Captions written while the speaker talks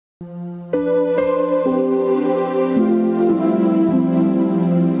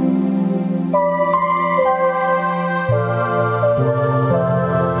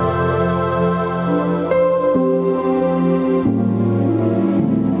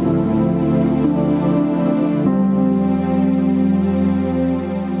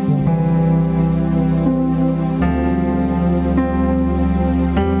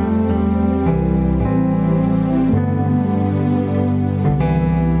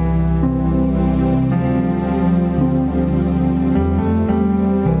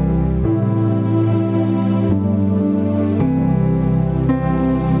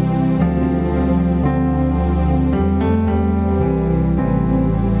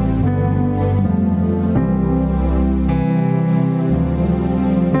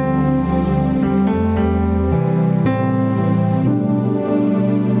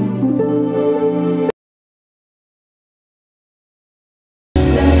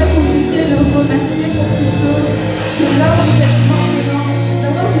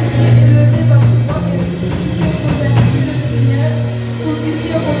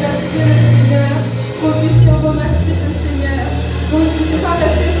puissiez pas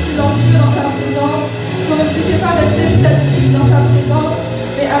rester silencieux dans sa présence, que vous ne puissiez pas rester statique dans sa présence,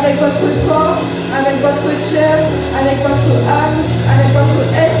 mais avec votre corps, avec votre cœur, avec votre âme, avec votre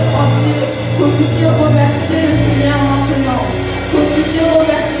être entier, que vous puissiez remercier le Seigneur maintenant. Que vous puissiez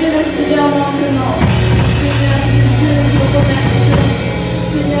remercier le Seigneur maintenant. Seigneur Jésus, nous te remercions.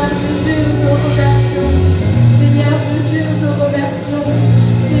 Seigneur Jésus, nous te remercions. Seigneur Jésus, nous te remercions.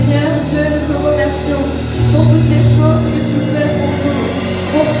 Seigneur Dieu, nous te remercions pour toutes les choses que tu fais pour nous,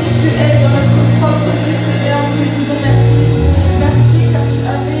 pour qui tu es dans notre propre vie, Seigneur. Nous te disons merci. Merci car tu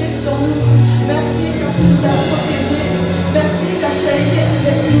as veillé sur nous. Merci car tu nous as protégés. Merci car tu as été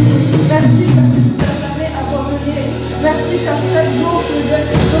avec nous. Merci car tu nous as jamais abandonnés. Merci car chaque jour tu nous donnes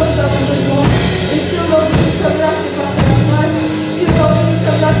ce dont nous avons besoin. Et si aujourd'hui nous sommes là, c'est par ta grâce. Si aujourd'hui nous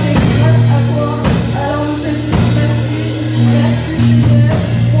sommes là, c'est grâce à toi. Alors nous te disons merci. Merci Seigneur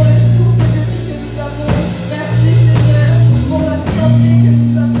pour le souffle de vie que nous avons. Merci Seigneur pour la santé que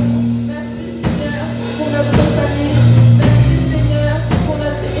nous avons. Merci Seigneur pour notre famille. Merci Seigneur pour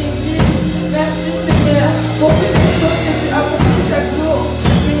notre église. Merci Seigneur pour toutes les choses que tu accomplis chaque jour.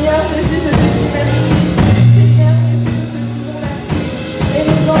 Seigneur Jésus, je te dis merci. Seigneur Jésus, nous te disons merci. Et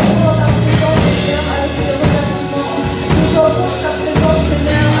nous entrons dans ta présence, Seigneur, avec ce remerciement. Nous entrons dans ta présence,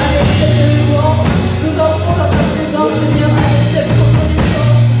 Seigneur, avec cette louange. Nous entrons dans ta présence, Seigneur, avec cette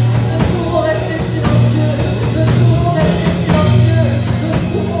reconnaissance. Nous pouvons rester silencieux. Nous pouvons rester silencieux. Nous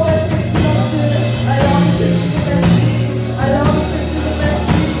pouvons rester silencieux. Alors nous te disons merci. Alors nous te disons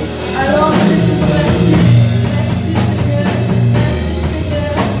merci. Alors nous te disons merci. Merci Seigneur. Merci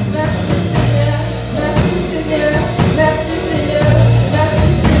Seigneur. Merci Seigneur. Merci Seigneur. Merci Seigneur. Merci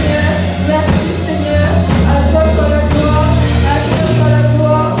Seigneur. Merci Seigneur. À toi soit la gloire. À toi soit la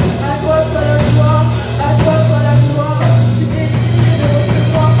gloire. À toi soit la gloire. À toi soit la gloire. Tu es digne de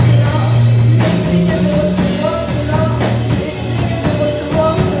recevoir cela. Tu es digne de recevoir cela. Tu es digne de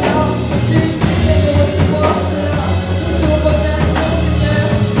recevoir cela. Tu es digne de recevoir cela. Nous te remercions Seigneur.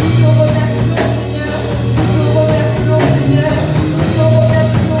 Nous te remercions Seigneur. Nous te remercions Seigneur. Nous te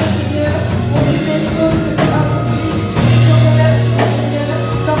remercions Seigneur pour toutes les choses que tu as accomplies. Nous te remercions Seigneur.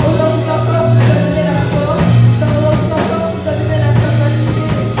 Car aujourd'hui encore tu nous as donné la force. Car aujourd'hui encore tu nous as donné la capacité.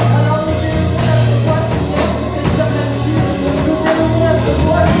 Alors nous élevons notre voix Seigneur pour te dire merci. Nous élevons notre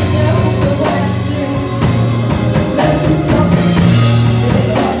voix Seigneur pour te remercier. Merci Seigneur.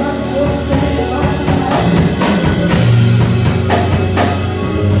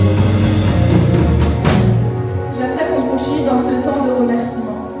 J'aimerais qu'on continue dans ce temps de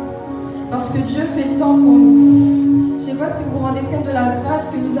remerciement. Parce que Dieu fait tant pour nous. Je ne sais pas si vous vous rendez compte de la grâce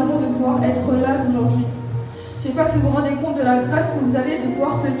que nous avons de pouvoir être là aujourd'hui. Je ne sais pas si vous vous rendez compte de la grâce que vous avez de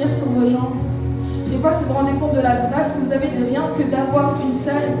pouvoir tenir sur vos jambes. Je ne sais pas si vous vous rendez compte de la grâce que vous avez de rien que d'avoir une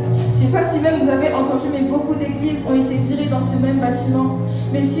salle. Je ne sais pas si même vous avez entendu, mais beaucoup d'églises ont été virées dans ce même bâtiment.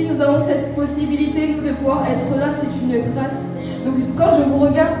 Mais si nous avons cette possibilité, nous, de pouvoir être là, c'est une grâce. Donc quand je vous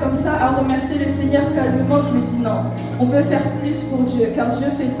regarde comme ça à remercier le Seigneur calmement, je me dis non, on peut faire plus pour Dieu, car Dieu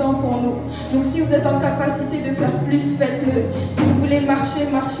fait tant pour nous. Donc si vous êtes en capacité de faire plus, faites-le. Si vous voulez marcher,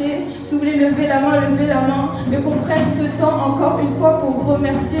 marchez. Si vous voulez lever la main, levez la main. Mais qu'on prenne ce temps encore une fois pour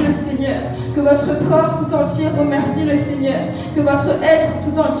remercier le Seigneur. Que votre corps tout entier remercie le Seigneur. Que votre être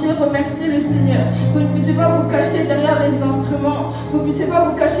tout entier remercie le Seigneur. Que vous ne puissiez pas vous cacher derrière les instruments. Que vous ne puissiez pas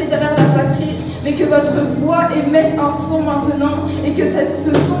vous cacher derrière la batterie. Mais que votre voix émette un son maintenant. Et que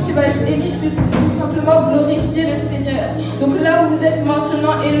ce son qui va être émis puisse tout simplement glorifier le Seigneur. Donc là où vous êtes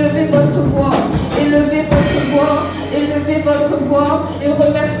maintenant, élevez votre voix. Élevez votre voix. Élevez votre voix. Et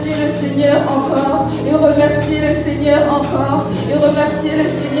remerciez le Seigneur encore. Et remerciez le Seigneur encore. Et remerciez le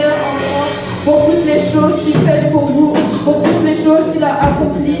Seigneur encore. Pour toutes les choses qu'il fait pour vous, pour toutes les choses qu'il a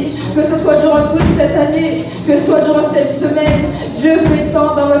accomplies, que ce soit durant toute cette année, que ce soit durant cette semaine. Dieu fait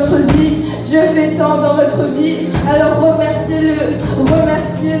tant dans votre vie, Dieu fait tant dans votre vie. Alors remerciez-le,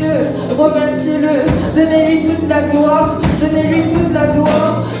 remerciez-le, remerciez-le. Donnez-lui toute la gloire, donnez-lui toute la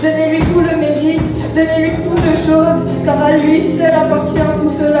gloire, donnez-lui tout le mérite, donnez-lui toutes choses, car à lui seul appartient tout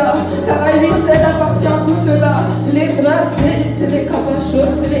cela, car à lui seul appartient tout cela. Les grâces, c'est les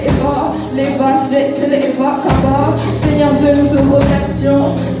cabachos, c'est les ébats, les vaches, c'est les ébats, cabas. Seigneur Dieu, nous te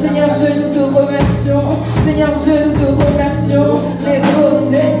remercions, Seigneur Dieu, nous te remercions, Seigneur Dieu, nous te remercions. Les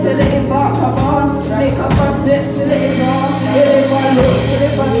grosses, c'est les ébats, cabas, les cabas, c'est les ébats, et les ballots, c'est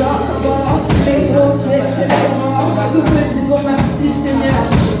les ballots, cabas, les grosses, c'est les ébats. Nous te disons merci, Seigneur,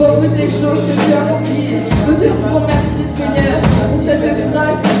 pour toutes les choses que tu as accomplies. Nous te disons merci, Seigneur, pour cette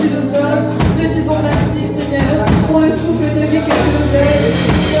grâce que tu nous offres. Nous te disons merci, Seigneur, pour le souffle de vie que tu nous donnes.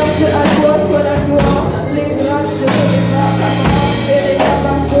 Seigneur Dieu, à toi soit la gloire. Les grâces de les bras, et les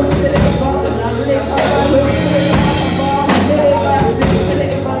cabassos, c'est les bras, les cabassos, c'est les bras, et les bras,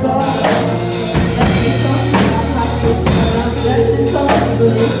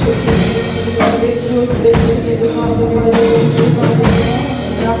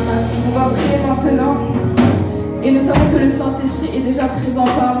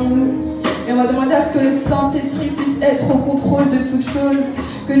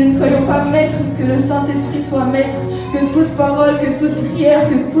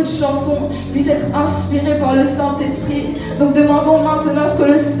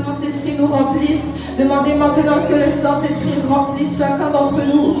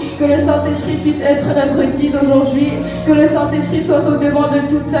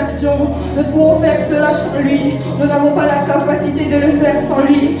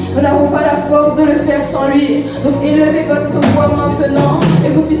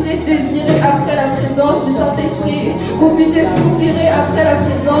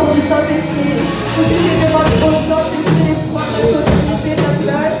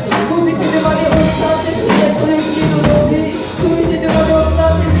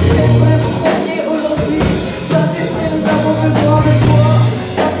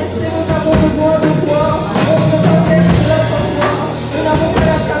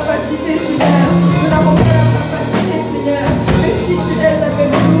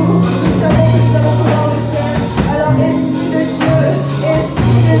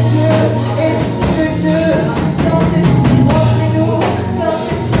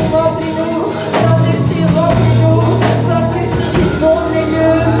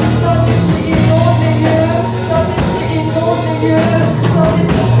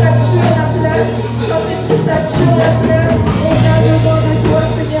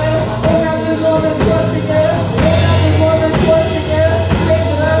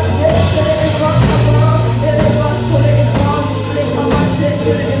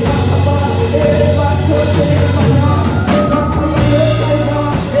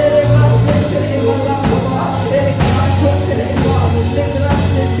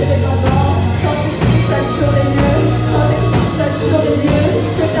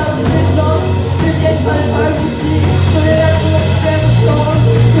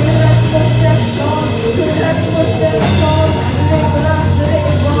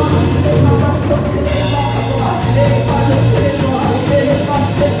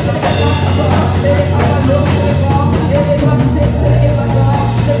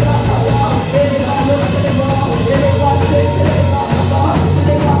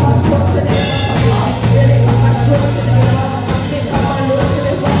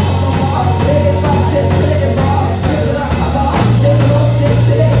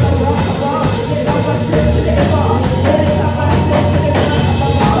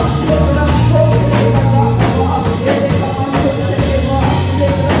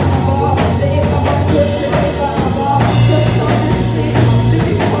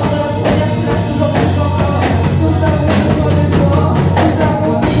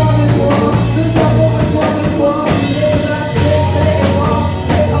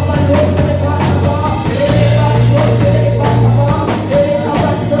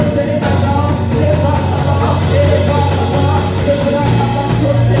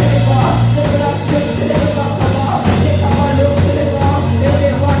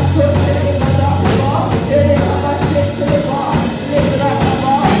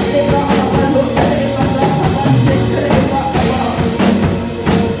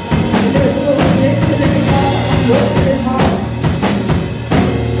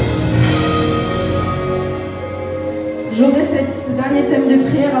 J'aurai ce dernier thème de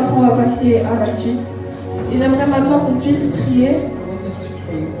prière, après on va passer à la suite. Et j'aimerais maintenant qu'on puisse prier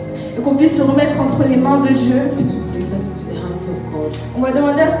et qu'on puisse se remettre entre les mains de Dieu. On va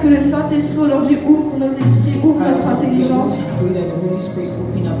demander à ce que le Saint-Esprit aujourd'hui ouvre nos esprits, ouvre notre intelligence.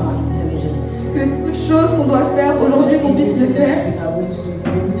 Que toute chose qu'on doit faire aujourd'hui, qu'on puisse le faire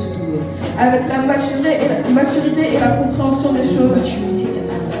avec la maturité et la compréhension des choses.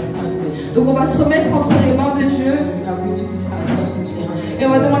 Donc on va se remettre entre les mains de Dieu et on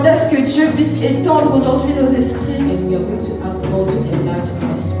va demander à ce que Dieu puisse étendre aujourd'hui nos esprits.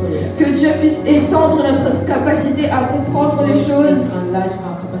 Que Dieu puisse étendre notre capacité à comprendre les choses.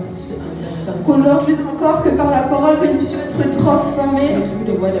 Qu'aujourd'hui encore, que par la parole, que nous puissions être transformés.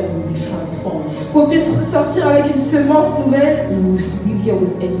 Qu'on puisse ressortir avec une semence nouvelle.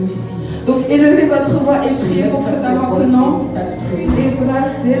 Donc élevez votre voix et priez pour cela maintenant. Les bras,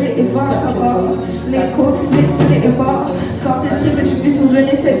 les bras, les causes, les bras. Saint-Esprit, que tu puisses nous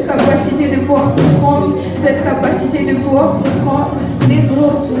donner cette capacité de pouvoir comprendre, cette capacité de pouvoir comprendre. Les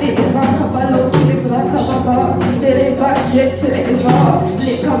bras, les bras, les bras, les bras, les bras,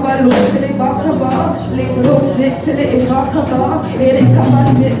 les cabalos, les bras, les grosses, les bras, et les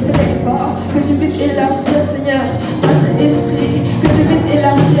cabalos, les bras. Que tu puisses élargir, Seigneur, notre esprit. Que tu puisses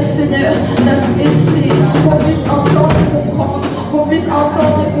élargir, Seigneur, notre esprit, qu'on puisse entendre et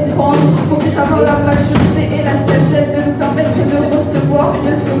comprendre, qu'on puisse avoir la maturité et la sagesse de nous permettre de recevoir recevoir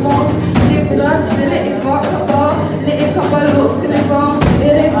une semence. Les grâces, c'est les Ebakaba, les Ekabalos, c'est les bas,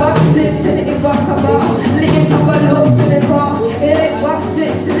 et les Baksé, c'est les Ebakaba, les Ekabalos, c'est les bas, et les Baksé,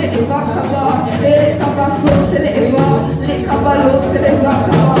 c'est les Ebakaba, et les Kabasos, c'est les Eba, les Kabalos, c'est les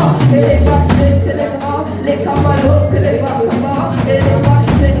Bakaba, et les Baksé, c'est les bas, les Kabalos, c'est les Bakaba, et les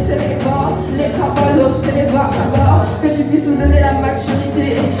Baksé, c'est les Eba, les Kabalos, c'est les Bakaba. Que tu puisses nous donner la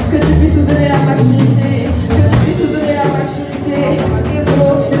maturité, que tu puisses nous donner la maturité, que tu puisses nous donner la maturité.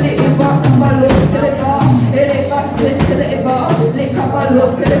 C'est les Eba, Kabalos, c'est les bas, et les Baksé, c'est les Eba, les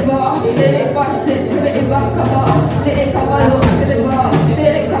Kabalos, c'est les bas, et les Baksé, c'est les Eba, Kaba, les Kabalos, c'est les bas, et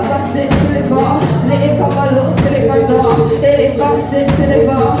les Kabassé, c'est les bas, les Kabalos, c'est les Bada, et les Baksé, c'est les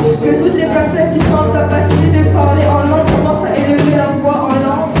bas. Que toutes les personnes qui sont en capacité de parler en langue commencent à élever la voix en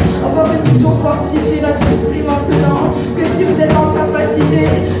langue, avoir une vision fortifiée notre esprit maintenant. Que si vous êtes en capacité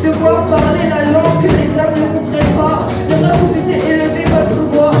de pouvoir parler la langue que les âmes ne comprennent pas, j'aimerais que vous puissiez élever votre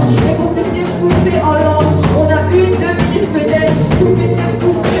voix et que vous puissiez pousser en langue. On a 1-2 minutes peut-être, que vous puissiez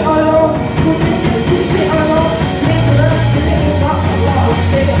pousser en langue, que vous puissiez pousser en langue. Les grâces, c'est les Bakaba,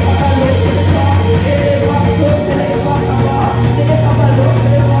 c'est les Kabalos, c'est les bas, et les Bakos, c'est les Bakaba, c'est les Kabalos,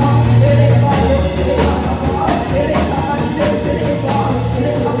 c'est les bas, et les Balos, c'est les Bakaba, et les Kabassé, c'est les bas,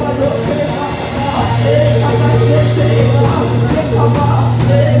 les Kabalos, c'est les Bakaba, et les Kabassé, c'est les bas, les Kaba,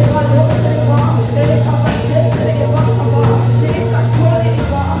 et les Balos, c'est les bas, et les Kabassé, c'est les Bakaba, les Kasso, les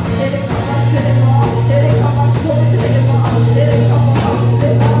bas, et les Kabassé, les bas, et les Kabasso, c'est les bas, et les Kaba,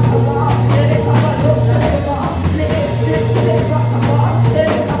 les Bakaba, et les Kabalos, c'est les bas, les Essé, c'est les Bakaba, et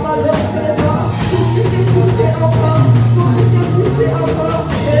les Kabalos, c'est les bas. Vous puissiez pousser encore, vous puissiez pousser encore,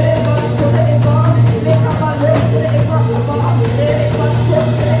 et les Basso, les bas, les Kabalos, c'est les Bakaba, et les Basso,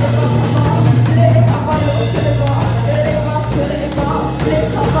 c'est les Bakaba, les Kabalos, c'est les bas, et les Basso, les bas, les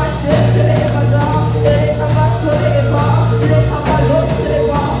Kabassé, c'est les Bada, et les Kabasso, les bas, les Kabalos, c'est les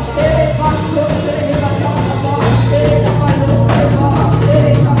bas, et les Basso, c'est les Bakaba, et les Kabalos, c'est les bas, et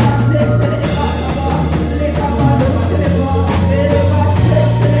les Kabassé, c'est les Bakaba, les Kabalos, c'est les bas, et les Bassé,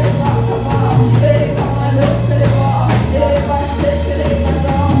 c'est les Bakaba, et les Kabalos, c'est les bas, et les Bassé, c'est les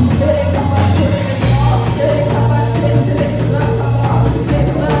Bada, et les Kabasso, les bas, et les Kabassé, c'est les Bakaba, les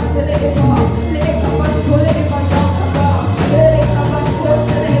Bras, c'est les bas, les Kabasso, les Bakaba, et les Kabasso,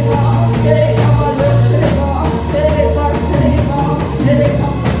 c'est les bas, et les Kabalos, c'est les bas, et les Bas, c'est les bas, et les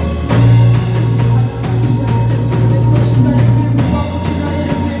Kabasso.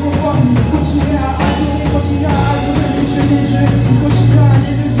 Continuez à adorer le Dieu des dieux, continuez à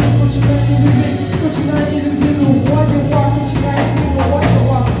l'élever, continuez à élever, continuez à élever le roi des rois, continuez à élever le roi des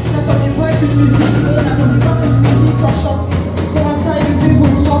rois. N'attendez pas qu'une musique, n'attendez pas que cette musique soit chantée. Commencez à élever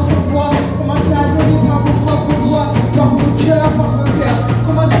vos propres voix, commencez à adorer par vos propres voix, par vos cœurs, par vos cœurs.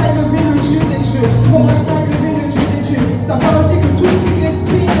 Commencez à élever le Dieu des dieux, commencez à élever le Dieu des dieux. Sa parole dit que tout ce qui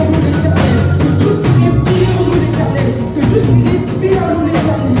respire loue l'Éternel, que tout ce qui respire loue l'Éternel, que tout ce qui respire loue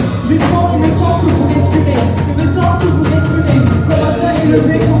l'Éternel. Je sens, il me semble que vous respirez, il me semble que vous respirez. Commencez à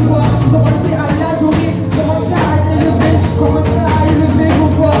élever vos voix, commencez à l'adorer, commencez à élever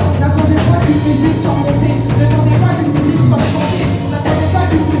vos voix. N'attendez pas qu'une musique soit montée, n'attendez pas qu'une musique soit chantée, n'attendez pas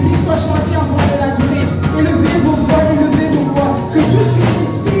qu'une musique soit chantée avant de l'adorer. Élevez vos voix, que tout ce qui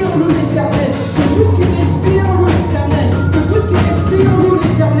respire loue l'Éternel, que tout ce qui respire loue l'Éternel, que tout ce qui respire loue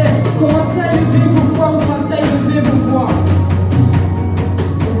l'Éternel. Commencez à élever vos voix, commencez à élever vos voix.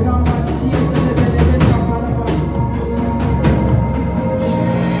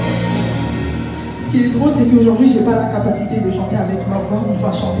 Ce qui est drôle, c'est qu'aujourd'hui, je n'ai pas la capacité de chanter avec ma voix, on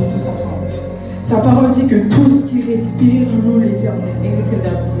va chanter tous ensemble. Sa parole dit que tout ce qui respire loue l'Éternel. Anything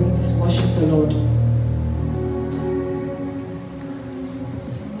that brings worship the Lord.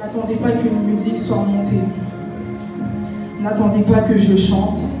 N'attendez pas qu'une musique soit montée. N'attendez pas que je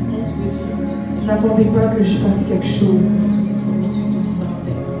chante. Don't wait for me to sing. N'attendez pas que je fasse quelque chose. Don't wait for me to do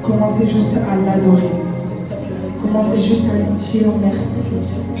something. Commencez juste à l'adorer. Lift up your voice. Commencez juste à lui dire merci.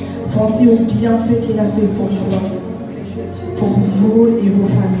 Pensez aux bienfaits qu'il a fait pour vous et vos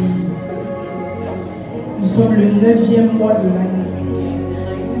familles. Nous sommes le 9e mois de l'année.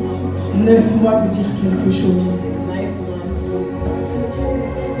 9 mois veut dire quelque chose. 9 months means something.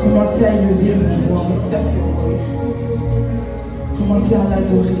 Commencez à élever vos voix. Lift up your voice. Commencez à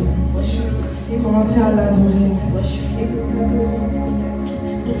l'adorer. Worship Him. Commencez à l'adorer. Worship Him.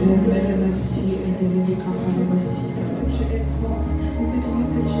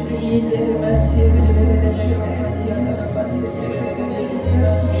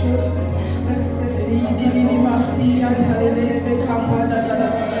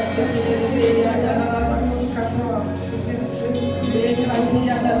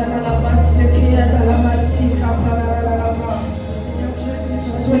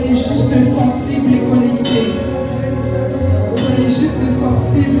 Soyez juste sensibles et connectés. Soyez juste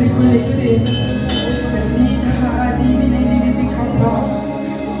sensibles et connectés.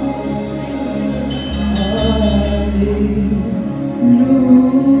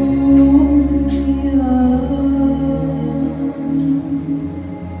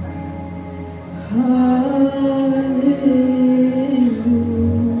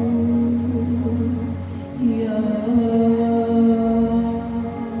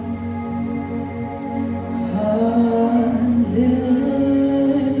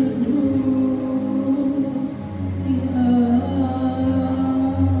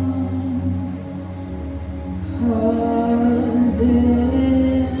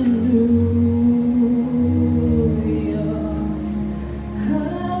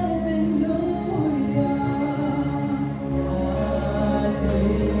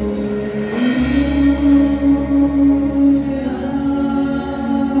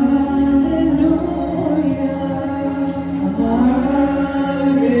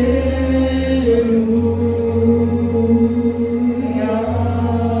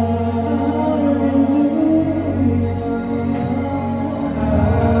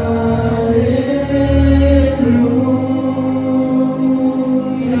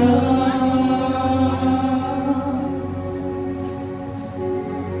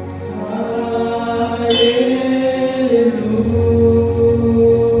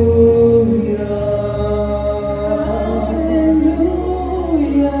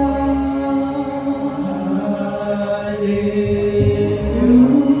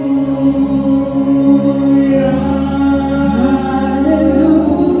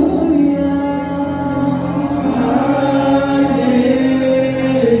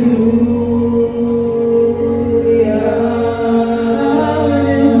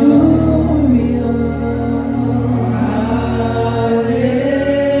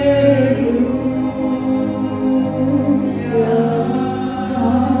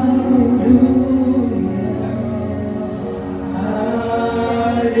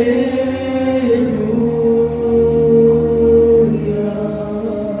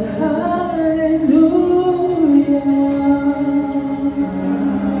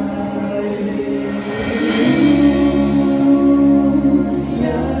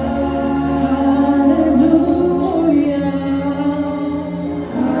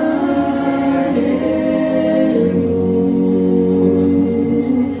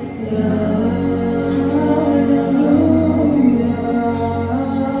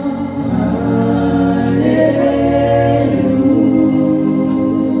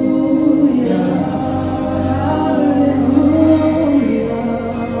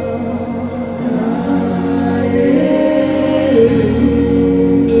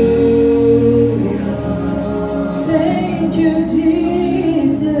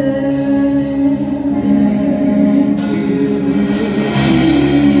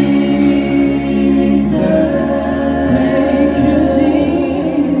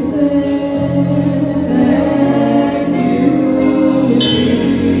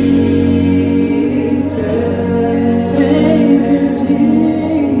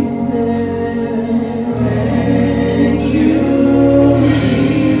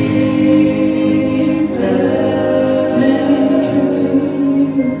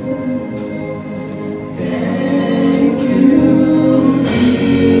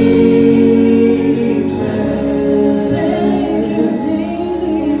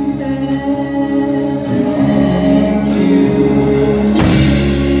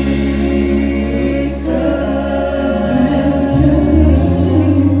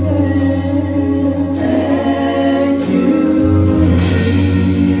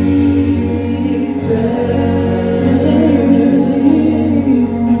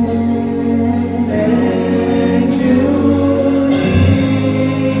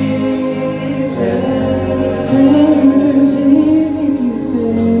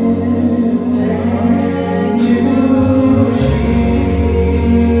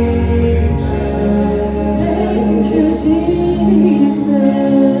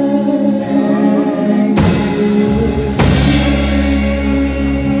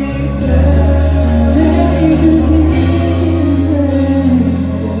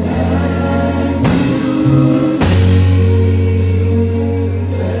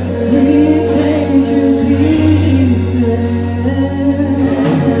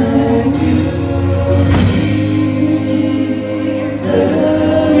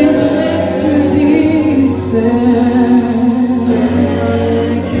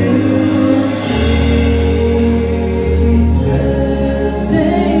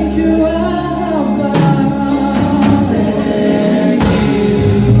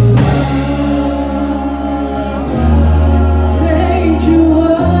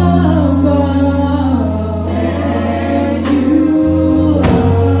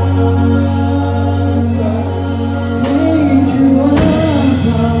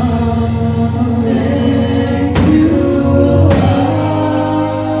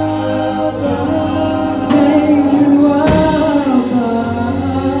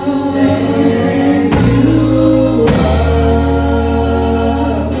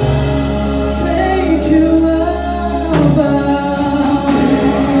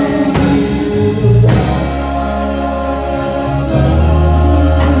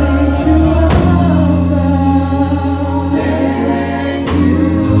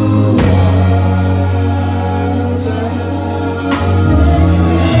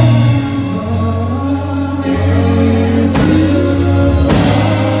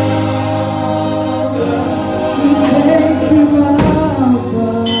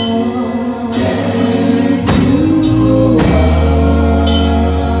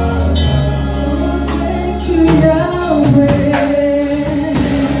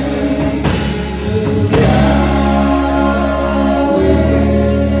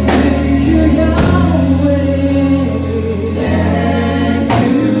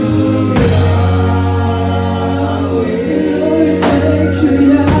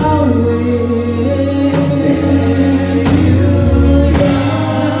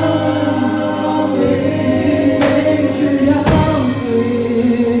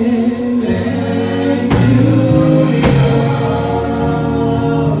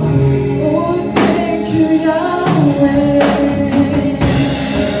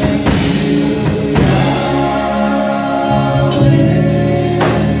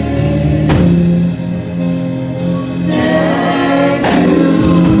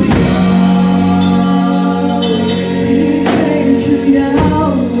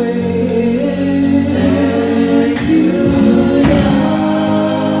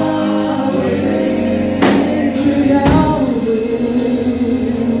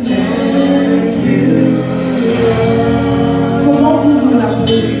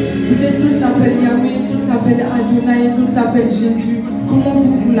 s'appelle Jésus, comment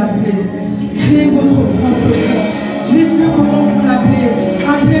vous l'appelez? Créez votre propre sang. Dites-le comment vous l'appelez.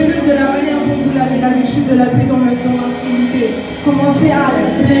 Appelez-le de la manière dont vous avez l'habitude de l'appeler dans l'intimité. Commencez à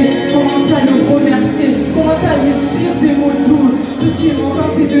l'appeler, commencez à le remercier, commencez à lui dire des mots doux. Tout ce qu'il entend,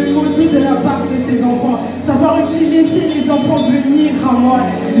 c'est des mots doux de la part de ses enfants. Savoir utiliser les enfants, venir à moi.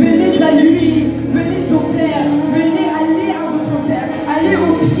 Venez à lui, venez au Père, venez aller à votre Père, allez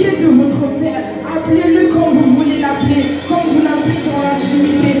au pied de votre Père. Appelez-le quand vous voulez l'appeler, quand vous l'appelez dans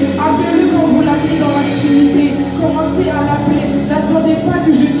l'intimité. Appelez-le quand vous l'appelez dans l'intimité. Commencez à l'appeler. N'attendez pas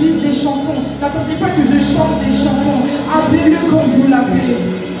que je dise des chansons. N'attendez pas que je chante des chansons. Appelez-le quand vous l'appelez.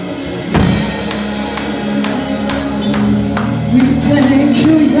 We thank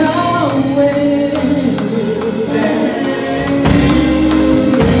you, Yahweh.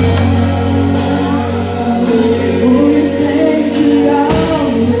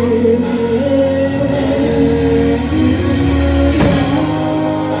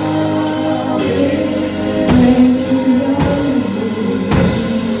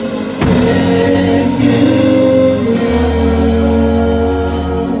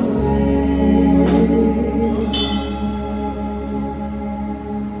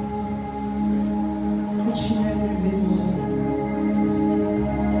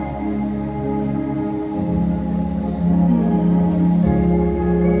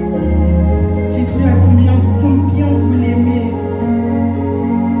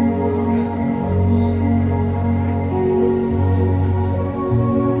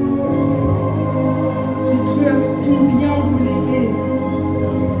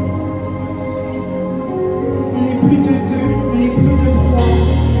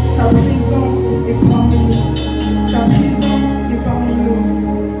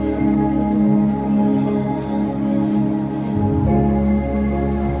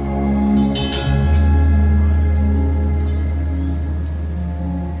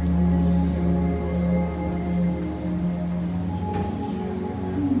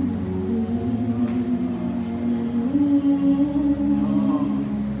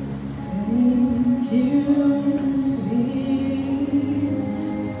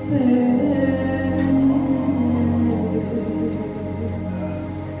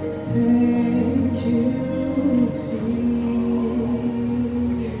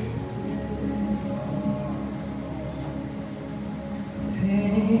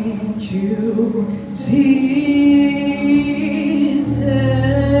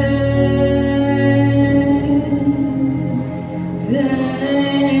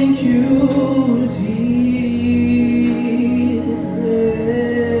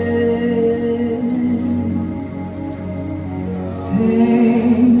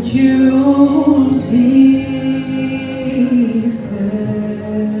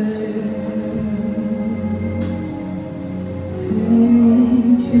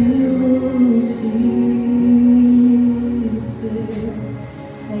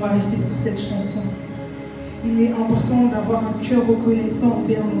 Reconnaissant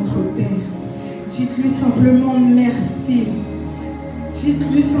envers notre Père. Dites-lui simplement merci.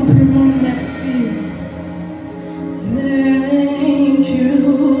 Dites-lui simplement merci. Thank you,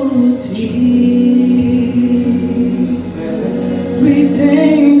 Jesus. We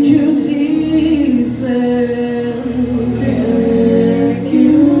thank you, Jesus. Thank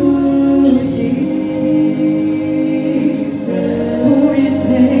you, Jesus.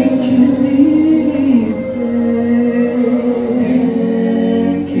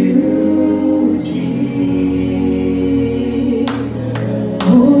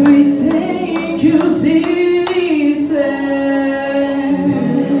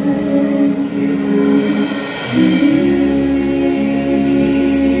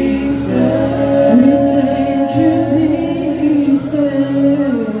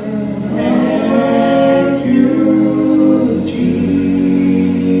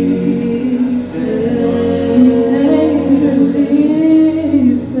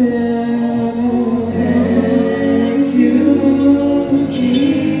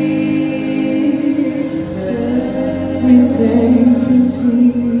 We thank you,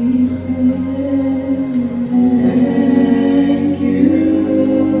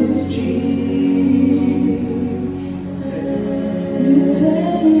 Jesus.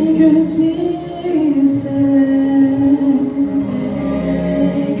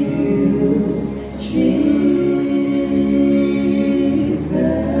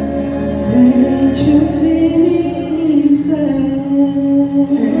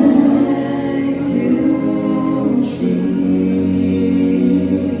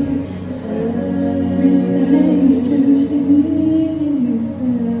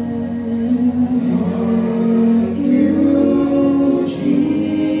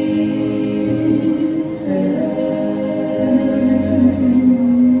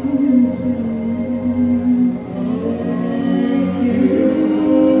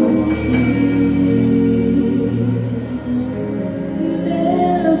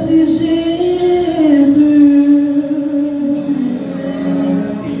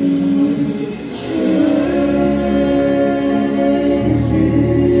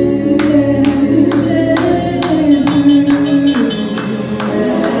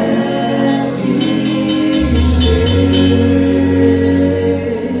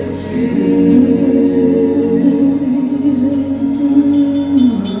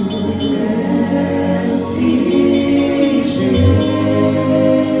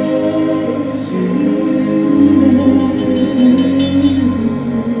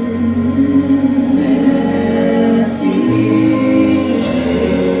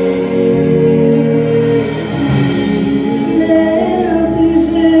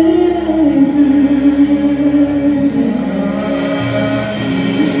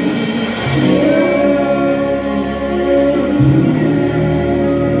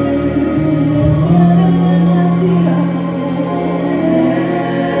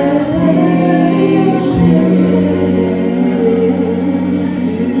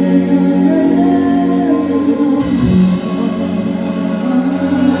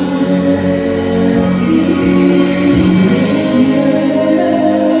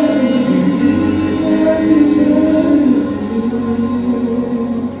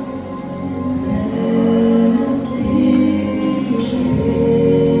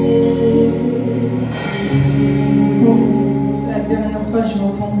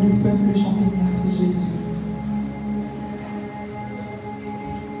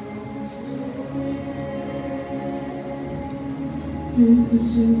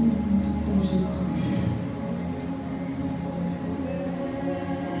 Jésus, merci Jésus.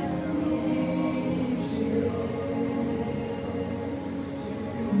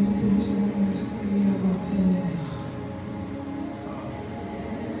 Merci Jésus, merci Abba Père.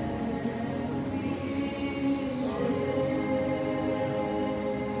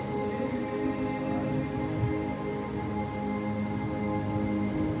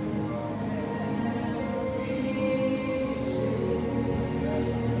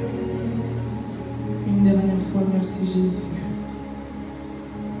 Une dernière fois, merci Jésus.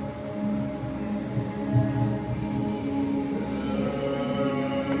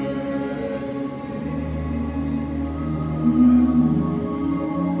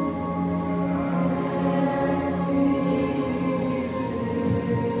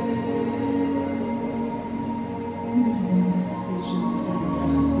 Merci Jésus,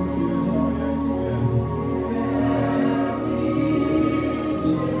 merci Seigneur.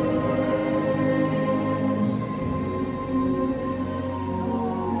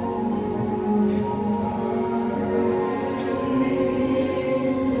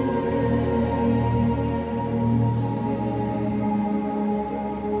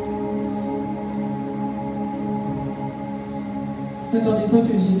 N'attendez pas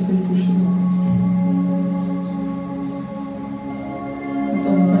que je dise quelque chose.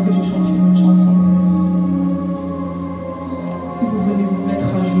 N'attendez pas que je chante une autre chanson. Si vous voulez vous mettre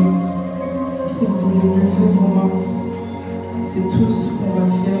à jour, si vous voulez lever vos mains, c'est tout ce qu'on va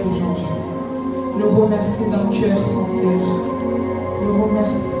faire aujourd'hui. Le remercier d'un cœur sincère. Le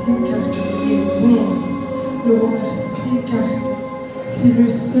remercier car il est bon. Le remercier car c'est le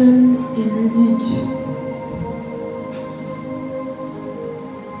seul et l'unique.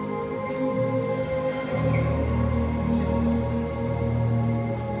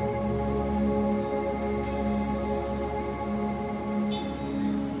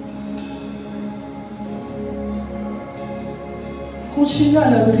 Continuez à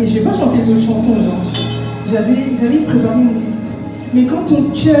l'adorer. Je ne vais pas chanter d'autres chansons aujourd'hui. J'avais préparé une liste. Mais quand ton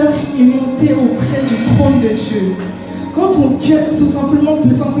cœur est monté auprès du trône de Dieu, quand ton cœur tout simplement peut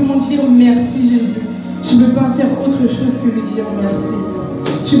simplement dire merci Jésus, tu ne peux pas faire autre chose que lui dire merci.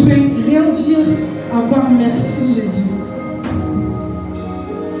 Tu ne peux rien dire à part merci Jésus.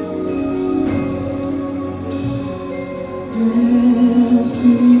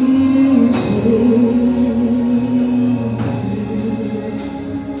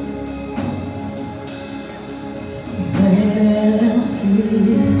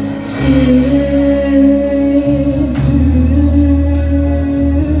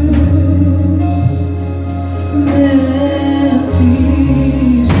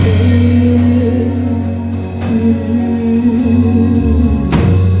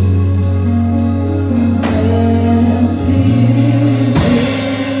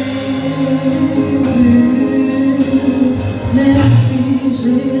 Merci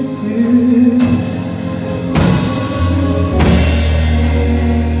Jésus.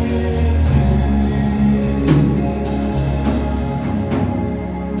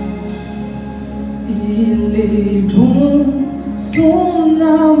 Il est bon, son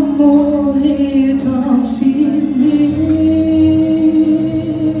amour est infini.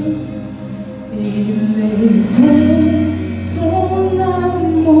 Il est bon, son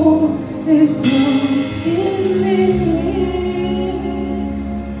amour est infini. Il est bon,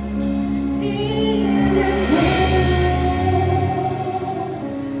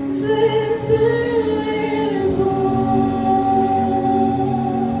 Jésus est bon.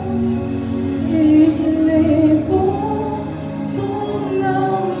 Il est bon, son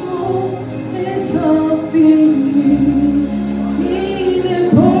amour est infini.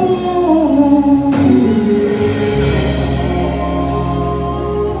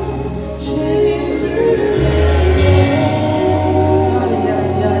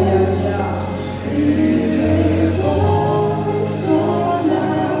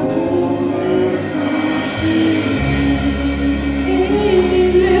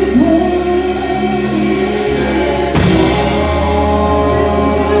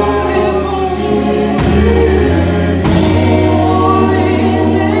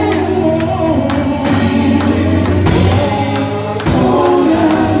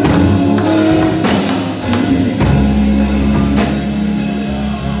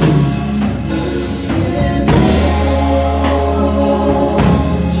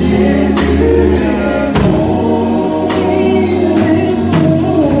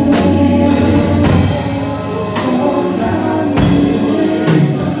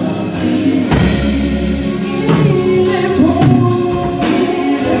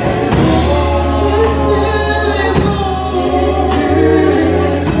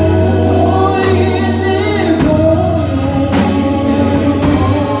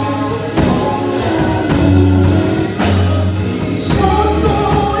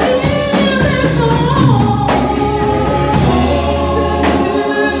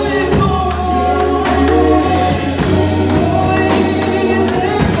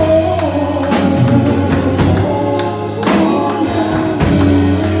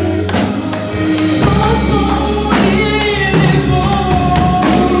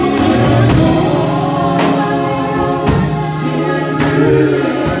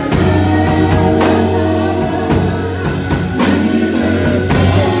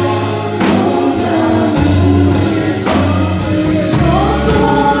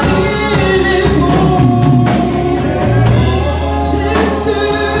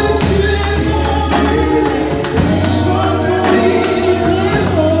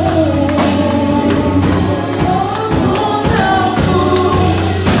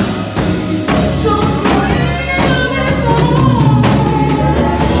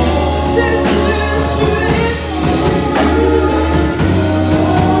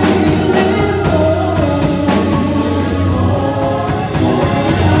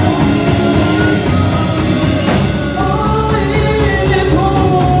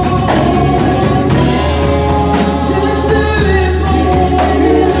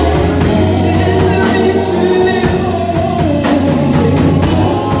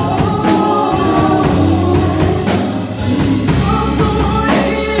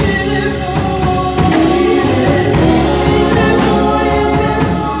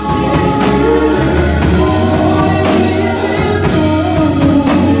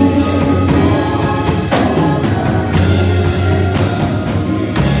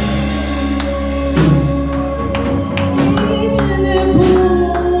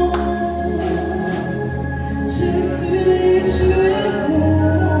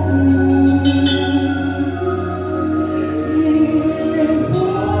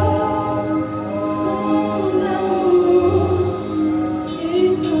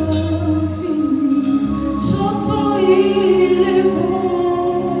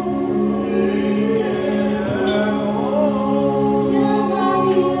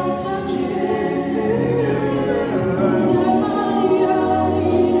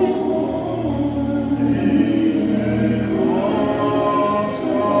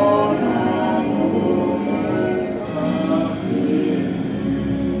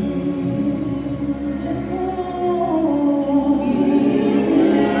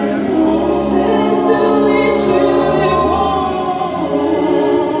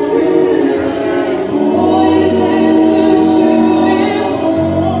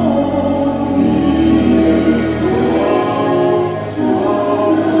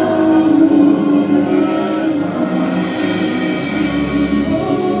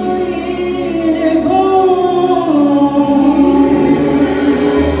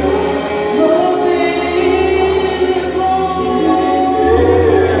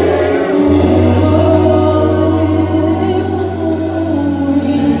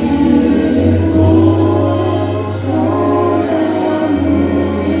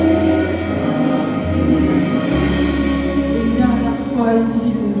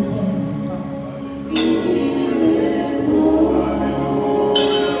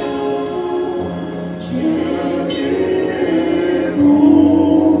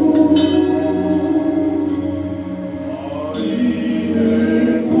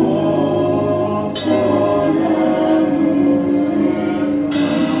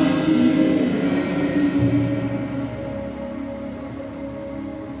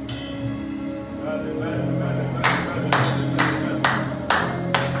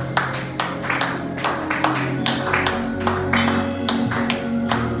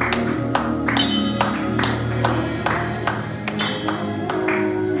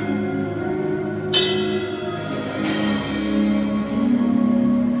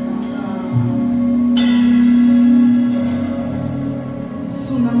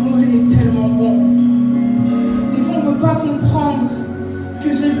 amour est tellement bon. Des fois, on ne peut pas comprendre ce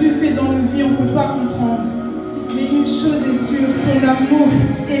que Jésus fait dans nos vies, on ne peut pas comprendre. Mais une chose est sûre, son amour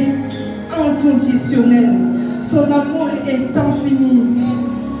est inconditionnel. Son amour est infini.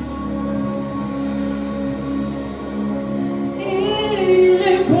 Il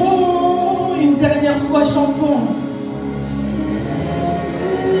est bon. Une dernière fois, chantons.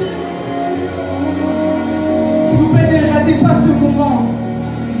 S'il vous plaît, ne ratez pas ce moment.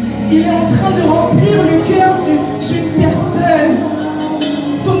 Il est en train de remplir le cœur d'une personne.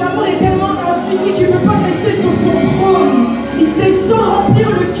 Son amour est tellement infini qu'il ne peut pas rester sur son trône. Il descend remplir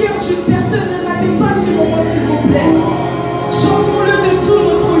le cœur d'une personne. Ne ratez pas ce moment, s'il vous plaît. Chantons-le de tout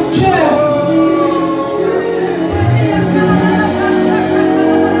notre cœur.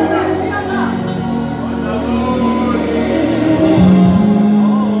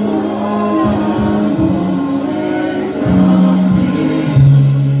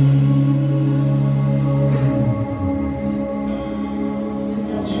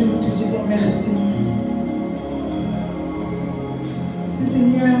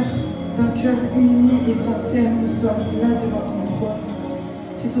 Essentiel, nous sommes là devant ton trône.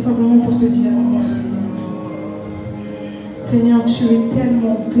 C'est tout simplement pour te dire merci. Seigneur, tu es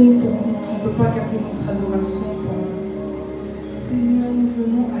tellement bon pour nous qu'on ne peut pas garder notre adoration pour nous. Seigneur, nous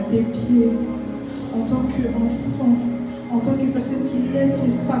venons à tes pieds en tant qu'enfant, en tant que personne qui laisse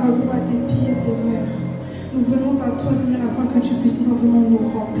son fardeau à tes pieds, Seigneur. Nous venons à toi, Seigneur, afin que tu puisses tout simplement nous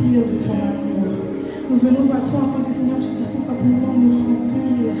remplir de ton amour. Nous venons à toi afin que, Seigneur, tu puisses tout simplement nous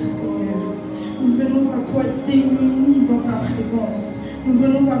remplir, Seigneur. Nous venons à toi démunis dans ta présence. Nous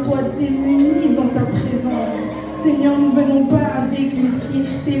venons à toi démunis dans ta présence. Seigneur, nous ne venons pas avec une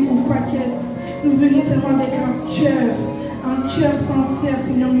fierté ou quoi qu'est-ce. Nous venons seulement avec un cœur sincère.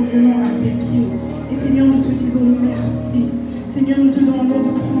 Seigneur, nous venons à tes pieds. Et Seigneur, nous te disons merci. Seigneur, nous te demandons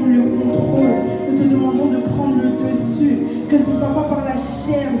de prendre le contrôle. Nous te demandons de prendre le dessus. Que ce ne soit pas par la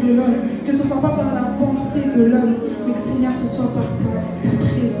chair de l'homme, que ce ne soit pas par la pensée de l'homme, mais que Seigneur, ce soit par ta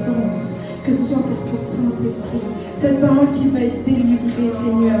présence. Que ce soit pour ton Saint-Esprit. Cette parole qui va être délivrée,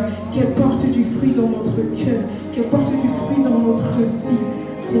 Seigneur, qu'elle porte du fruit dans notre cœur, qu'elle porte du fruit dans notre vie.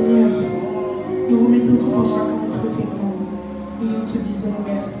 Seigneur, nous remettons tout en chacun notre paiement. Nous te disons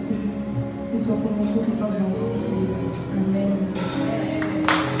merci. Et sur ton nom tout puissant, j'ai ainsi prié. Amen.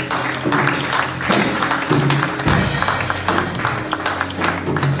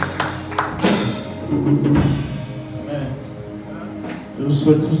 Je vous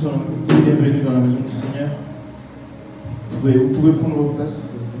souhaite tous un bienvenue dans la maison du Seigneur. Vous pouvez prendre vos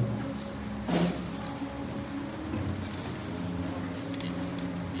places.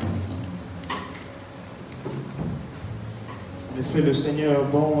 En effet, le Seigneur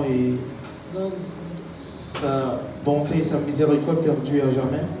est bon et sa bonté et sa miséricorde perdurent à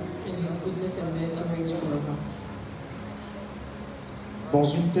jamais. Dans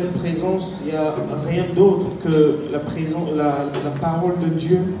une telle présence, il n'y a rien d'autre que la parole de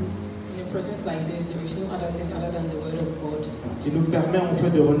Dieu qui nous permet en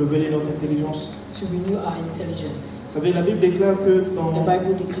fait de renouveler notre intelligence. Vous savez, la Bible déclare que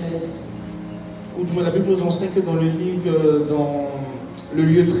la Bible nous enseigne que dans le livre, dans le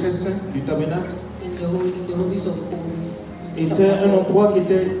lieu très saint du tabernacle, était un endroit qui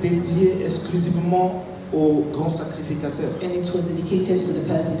était dédié exclusivement au grand sacrificateur.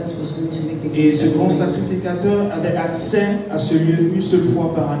 Et ce grand sacrificateur avait accès à ce lieu une seule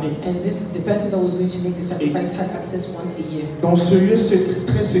fois par année. Dans ce lieu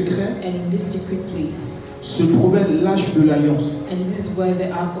très secret se trouvait l'âge de l'alliance.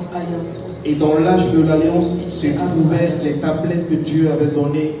 Et dans l'âge de l'alliance se trouvaient les tablettes que Dieu avait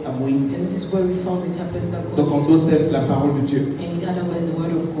données à Moïse. Donc en d'autres termes, la parole de Dieu.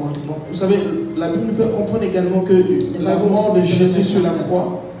 Vous savez, la Bible nous fait comprendre également que la mort de Jésus sur la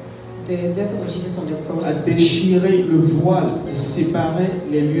croix a déchiré le voile qui séparait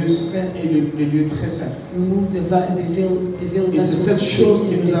les lieux saints et les lieux très saints. Et c'est cette chose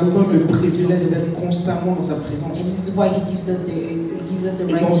qui nous accorde le privilège d'être constamment dans sa présence.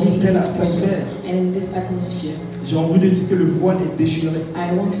 Et dans une telle atmosphère, j'ai envie de dire que le voile est déchiré.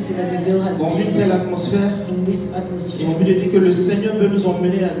 Dans une telle atmosphère, j'ai envie de dire que le Seigneur veut nous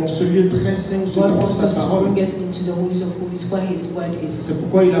emmener dans ce lieu très saint où se trouve sa parole. C'est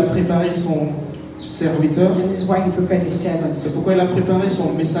pourquoi il a préparé son serviteur. C'est pourquoi il a préparé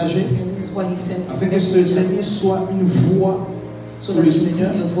son messager. Afin que ce dernier soit une voix So pour that le you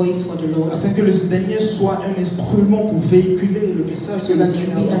Seigneur, be a voice for the Lord. afin que le dernier soit un instrument pour véhiculer le message So que le that you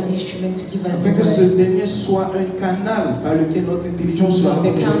Seigneur be a. an instrument to give us Afin the que ce word. dernier soit un canal par lequel notre intelligence So soit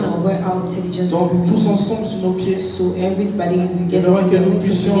the révélée. canal where our intelligence Donc, will be. tous ensemble sur nos pieds, So everybody we il get faudra que we are nous going to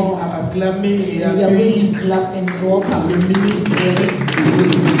puissions begin to acclamer et we are going accueillir to clap and welcome le ministre,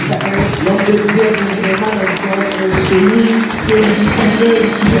 Mr. Eric, l'homme de Dieu, the man of God, celui que le Seigneur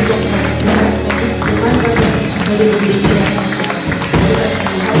utilise comme ça. the man that is always in the church, so that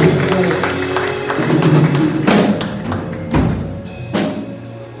we have his word.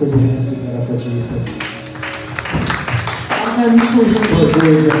 Put your hands together for Jesus. Acclame pour Jésus. Oh, do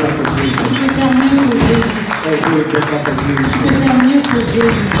it better for Jesus. Tu peux faire mieux pour Jésus. Oh, do it better for Tu Jesus. peux faire mieux pour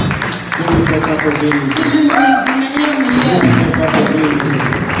Jésus. Do it better for Jesus. Si je le fais de manière Do meilleure, it better for Jesus.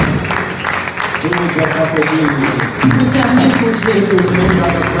 Do it better for Jesus. tu peux faire mieux pour This Jésus. is meant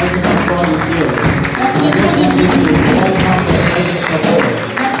that the presence of God is here. La présence de Dieu, Welcome the presence of God.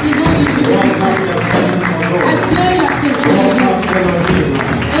 la présence de Dieu, Welcome the presence of God. accueille la présence de Dieu. Welcome Elohim.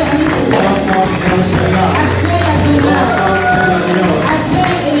 Et allez, Welcome El Shaddai. accueille Adonai, Welcome Elohim.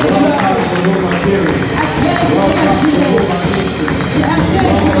 accueille Elohim, Welcome Jehovah Jireh. accueille Welcome Jéhovah, Jehovah Nissi.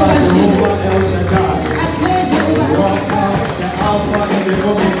 accueille Welcome Jéhovah, Jehovah El Shaddai. accueille Jéhovah, Welcome the Alpha and the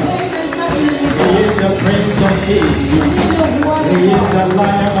Omega. accueille l'Alpha et He l'Oméga. is the Prince of Kings. Il est le roi He des is rois, the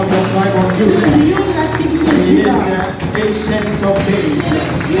Lion of the tribe of le Judah. lion de la tribu de He is Juda, the Ancient of Days. le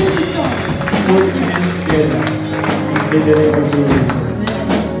Dieu du temps. Put your hands together in the name of Jesus.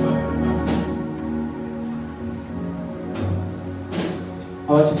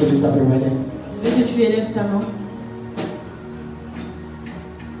 I want you to lift up your right hand. Je veux que tu élèves ta main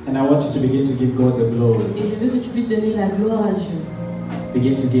And I want you to begin to give God the glory. et je veux que tu puisses donner la gloire à Dieu.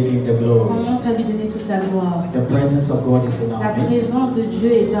 Begin to give Him the glory. Commence à lui donner toute la gloire. The presence of God is in La our midst. présence de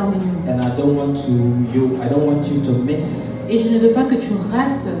Dieu est parmi nous. And I don't want you to miss Et je ne veux pas que tu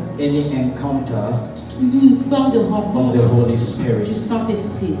rates any encounter une forme de of rencontre the Holy du Spirit.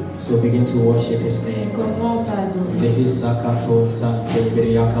 Saint-Esprit. So begin to worship His name. Commence à adorer. Lehi sakato sante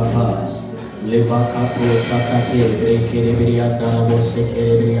briakapa. Levakato sakate brekere briandana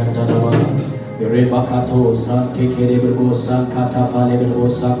bosekere briandana ba. Rebakato sante kereberbo sankata paleberbo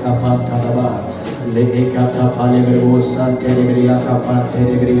sankapantana ba. Leekata paleberbo sante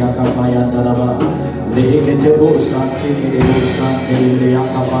briakapante briakapa yandana ba. Leeketebo sante kerebo sante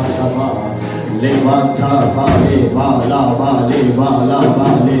briakapanta ba. Levanta pa leva la ba leva la ba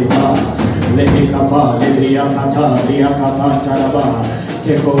leva. Lehikapa lebriakata briakapanta ba.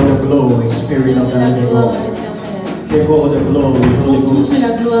 Take all the glory, Spirit of the La living gloire God. à l'Éternel. Take all the glory, Holy Toute Ghost.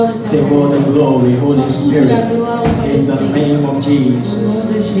 la gloire Take all éternelle. the glory, Holy Toute Spirit. la gloire au In the Saint-Esprit. name of Au Jesus. nom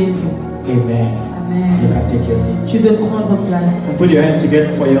de Jésus. Amen. Amen. You can take your seat. Tu peux prendre place. Put your hands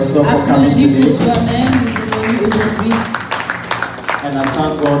together for yourself for coming Applaudis today. pour toi-même venu aujourd'hui. And I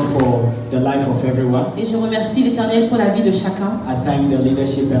thank God for the life of everyone. Et je remercie l'Éternel pour la vie de chacun. I thank the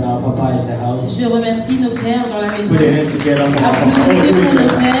leadership and our Papa in the house. Je remercie nos pères dans la maison. Put your hands together for our Papa. Applaudissez Oh, do pour it nos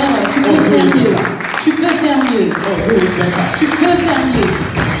better. pères. Tu peux Oh, do faire it mieux. better. Tu peux faire mieux. Oh, do it better. Tu peux faire mieux.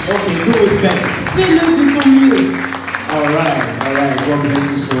 Okay, do it best. Fais-le de ton mieux. All right. God bless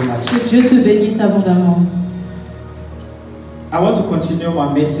you so much. Que Dieu te bénisse abondamment. I want to continue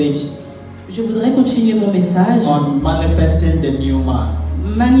my message Je voudrais continuer mon message. on manifesting the new man.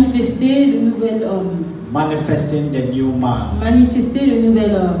 Manifester le nouvel homme. Manifesting the new man. Manifester le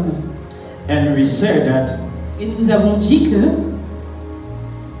nouvel homme. And we said that Et nous avons dit que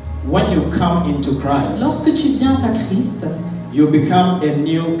when you come into Christ, lorsque tu viens à Christ, you become a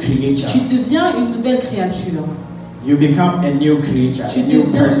new creature. tu deviens une nouvelle créature. You become a new creature, Tu a new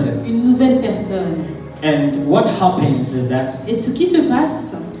deviens person. une nouvelle personne. And what happens is that Et ce qui se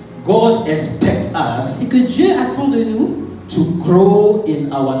passe, God expects us c'est que Dieu attend de nous to grow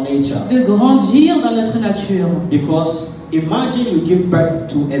in our nature. de grandir dans notre nature. Because imagine you give birth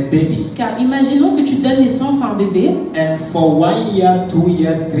to a baby, Car imaginons que tu donnes naissance à un bébé and for 1 year, 2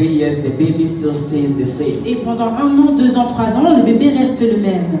 years, 3 years, the baby still stays the same. et pendant 1 an, 2 ans, 3 ans, le bébé reste le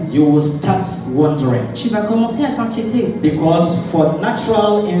même. You will start wondering. Tu vas commencer à t'inquiéter. Because for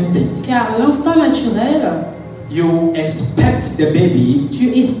natural instinct, Car l'instinct naturel, you expect the baby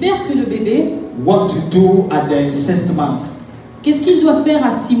tu espères que le bébé, what to do at the 6th month, qu'est-ce qu'il doit faire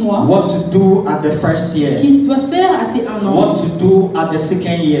à 6 mois, what to do at the first year, ce qu'il doit faire à ses 1 an, what to do at the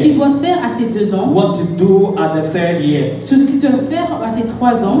second ce qu'il year, doit faire à ses 2 ans, what to do at the third year. tout ce qu'il doit faire à ses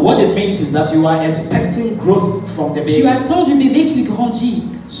 3 ans. What it means is that you are expecting growth from the Tu baby. attends du bébé qu'il grandit.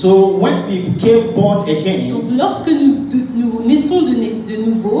 So when we became born again, Donc lorsque nous nous naissons de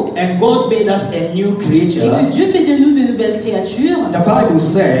nouveau, and God made us a new creature, et que Dieu fait de nous de nouvelles créatures, the Bible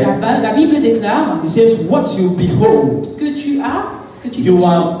said, la Bible déclare, it says, what you behold, ce que tu as, ce que tu you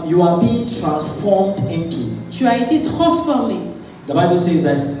détiens, are being transformed into. tu as été transformé. The Bible says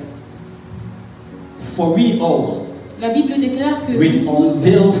that for we all, La Bible déclare que with nous tous,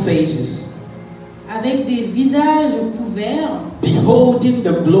 unveiled faces, avec des visages couverts, beholding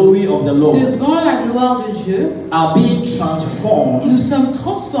the glory of the Lord, devant la gloire de Dieu, are being nous transformed sommes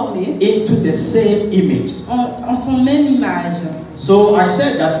transformés into the same image. en son même image. So I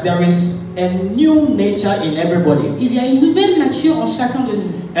said that there is a new nature in everybody. Il y a une nouvelle nature en chacun de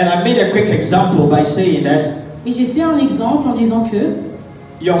nous. And I made a quick example by saying that Et j'ai fait un exemple en disant que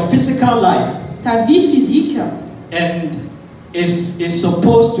your physical life ta vie physique and is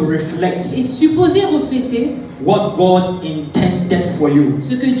supposed to reflect est supposée refléter what God intended for you.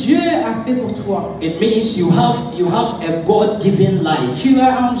 ce que Dieu a fait pour toi. It means you have a God-given life. Tu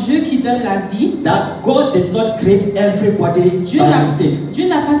as un Dieu qui donne la vie. That God did not create everybody by mistake. Dieu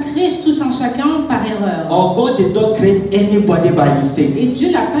n'a pas créé tout un chacun par erreur. Or God did not create anybody by mistake. Et Dieu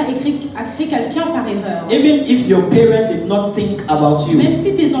n'a pas créé quelqu'un par erreur. Even if your parent did not think about you, Même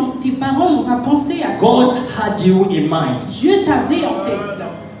si tes parents n'ont pas pensé à God toi, had you in mind. Dieu t'avait en tête.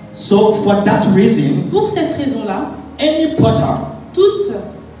 So for that reason, Pour cette raison-là, any potter toute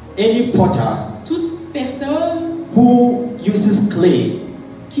personne who uses clay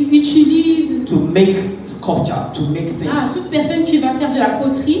qui utilise, to make sculpture, to make things. toute personne qui va faire de la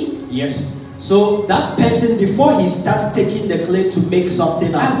poterie, Yes. So that person, before he starts taking the clay to make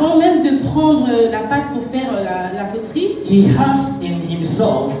something out, avant même de prendre la pâte pour faire la poterie, he has in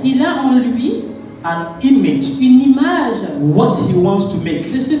himself il a en lui an image, une image what he wants to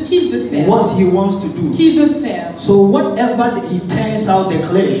make, de ce qu'il veut faire, what he wants to ce do. qu'il veut faire. So whatever he turns out the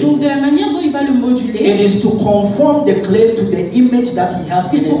clay, Donc de la manière dont il va le it moduler, is to conform the clay to the image that he has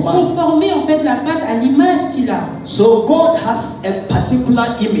c'est in his pour mind. conformer en fait la pâte à l'image qu'il a. So God has a particular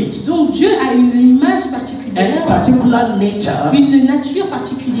image Donc Dieu a une image and particulière, particular nature une nature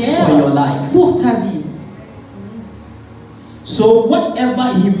particulière for your life. pour ta vie. So whatever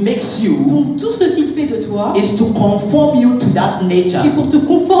he makes you Donc tout ce qu'il fait de toi, is to conform you to that nature. c'est pour te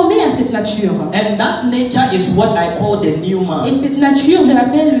conformer à cette nature. And that nature is what I call the new Et man. cette nature, je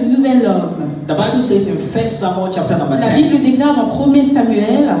l'appelle le nouvel homme. The Bible says in 1 Samuel chapter number La 10, Bible déclare dans 1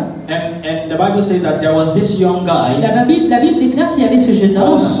 Samuel, and the Bible says that there was this young guy la Bible déclare qu'il y avait ce jeune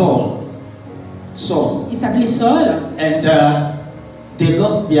homme, called Saul. il s'appelait Saul, And they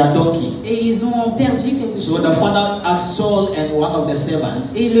lost their donkey. et ils ont perdu quelque So chose. the father asked Saul and one of the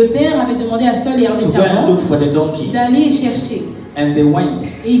servants Et le père avait demandé à Saul et un des to go and servants look for the donkey. d'aller chercher. And they went.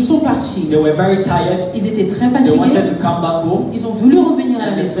 Et ils sont partis. They were very tired. Ils étaient très They wanted fatigués. to come back home. Ils ont voulu revenir à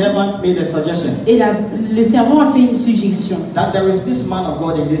la And the maison. servant made a suggestion Et le servant a fait une suggestion. that there is this man of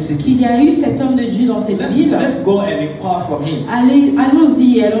God in this city. Qu'il y a eu cet homme de Dieu dans cette ville. Let's go and inquire from him.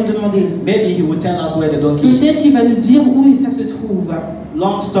 Allons-y et allons demander. Maybe he will tell us where the donkey is. Peut-être il va nous dire où ça se trouve.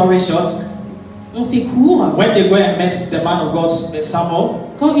 Long story short, On fait court. when they go and met the man of God, Samuel,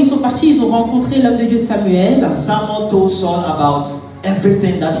 Quand ils sont partis, ils ont rencontré l'homme de Dieu Samuel. Samuel told Saul about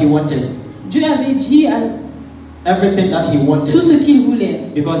everything that he wanted. Dieu avait dit Everything that he wanted. tout ce qu'il voulait.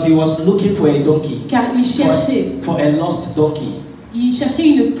 Because he was looking for a donkey. Car il cherchait. For a lost donkey. Il cherchait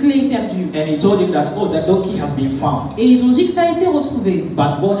une clé perdue. And he told him that, oh, the donkey has been found. Et ils ont dit que ça a été retrouvé.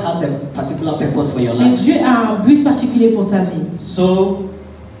 But God has a particular purpose for your Mais life. Dieu a un but particulier pour ta vie. So,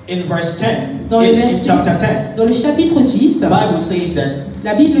 in verse 10, Dans le, in chapter 10, dans le chapitre 10, the Bible says that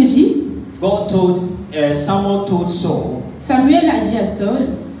la Bible dit, Samuel told Saul Samuel a dit à Saul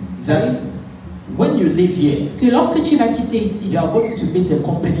that when you live here, que lorsque tu vas quitter ici, you are going to meet a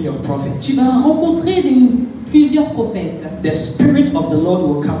company of prophets. tu vas rencontrer plusieurs prophètes. The Spirit of the Lord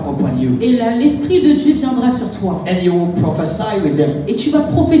will come upon you. Et l'Esprit de Dieu viendra sur toi. And you will prophesy with them. Et tu vas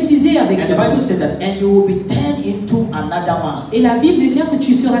prophétiser avec And the eux. Bible said that, and you will be turned into another man. Et la Bible déclare que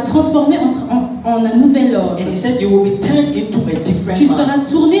tu seras transformé en un nouvel homme. And he said you will be turned into a different Tu man. seras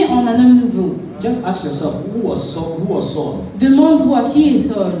tourné en un homme nouveau. Just ask yourself, who was Saul? Demande-toi qui est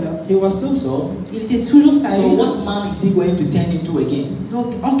Saul. He was still Saul. Il était toujours So Saül. what man is he going to turn into again? Donc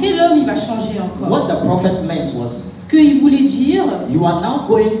en quel homme il va changer encore? What the prophet meant was, Ce qu'il voulait dire, you are now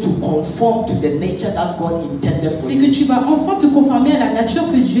going to conform to the nature that God intended for c'est que you. tu vas enfin te conformer à la nature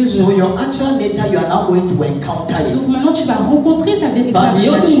que Dieu So veut. your actual nature, you are now going to encounter Donc it. maintenant tu vas rencontrer ta véritable But the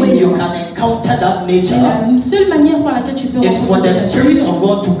only way you nature. can encounter that Et nature la seule manière par laquelle tu peux is for rencontrer the ta Spirit nature, of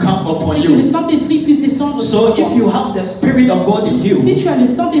God to come upon c'est que le you. Saint-Esprit puisse descendre So sur toi. if you have the Spirit of God in you, Si tu as le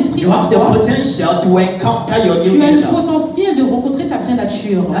Saint-Esprit you en have the toi, potential to encounter your new tu as le nature. potentiel de rencontrer ta vraie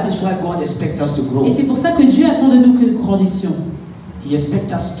nature. That is why God expects us to grow. Et c'est pour ça que Dieu attend de nous que nous grandissions. He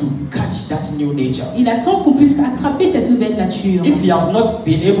expects us to catch that new nature. Il attend qu'on puisse attraper cette nouvelle nature. If you have not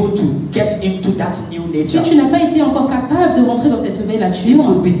been able to get into that new Si nature, tu n'as pas été encore capable de rentrer dans cette nouvelle it will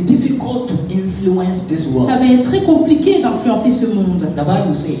nature, be difficult to influence this world. ça va être très compliqué d'influencer ce monde. The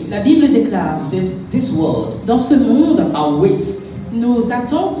Bible says, La Bible déclare, it says, this world dans ce monde, awaits, nos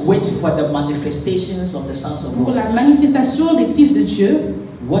attentes waits for the manifestations of the sons of pour God. la manifestation des fils de Dieu.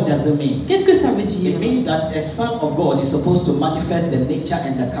 What does it mean? Qu'est-ce que ça veut dire? It means that a son of God is supposed to manifest the nature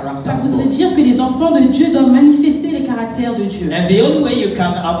and the character Ça of voudrait God. dire que les enfants de Dieu doivent manifester les caractères de Dieu. And the only way you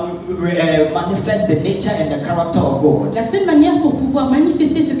can manifest the nature and the character of God La seule manière pour pouvoir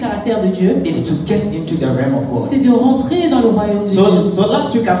manifester ce caractère de Dieu, is to get into the realm of God. c'est de rentrer dans le royaume de Dieu. So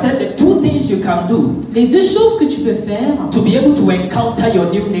last week I said the two things you can do Les deux choses que tu peux faire to be able to encounter your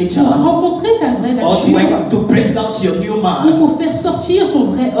new nature, pour rencontrer ta vraie or nature, to bring out your new ou man, pour faire sortir ton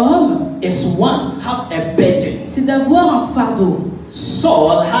vrai homme, is one, have a burden. c'est d'avoir un fardeau.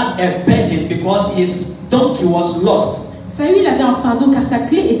 Saul had a burden because his donkey was lost. Saül, il avait un fardeau car sa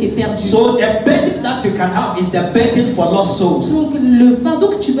clé était perdue. So the burden that you can have is the burden for lost souls. Donc le fardeau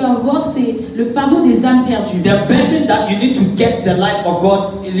que tu vas avoir, c'est le fardeau des âmes perdues. The burden that you need to get the life of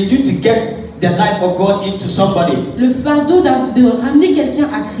God, you need to get the life of God into somebody. Le fardeau de ramener quelqu'un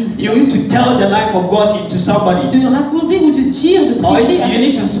à Christ. You need to tell the life of God into somebody. De raconter ou de dire, de Or prêcher à you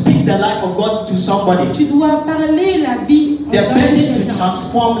need to quelqu'un. speak the life of God to somebody. Tu dois parler la vie The dans la vie de burden to quelqu'un.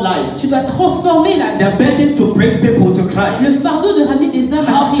 transform life. Tu dois transformer la vie. The burden to bring people to Le Christ. fardeau de ramener des âmes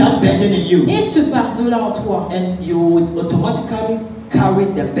à Have that Christ. burden in you. Et ce fardeau-là en toi. And you would automatically carry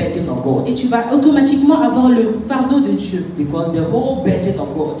the burden of God. Et tu vas automatiquement avoir le fardeau de Dieu. Because the whole burden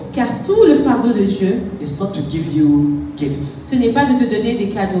of God Car tout le fardeau de Dieu, is not to give you gifts. ce n'est pas de te donner des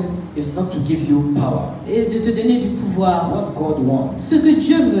cadeaux It's not to give you power. et de te donner du pouvoir. What God wants Ce que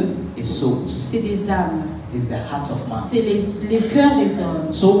Dieu veut, is souls. c'est des âmes. Is the heart of man. C'est les cœurs des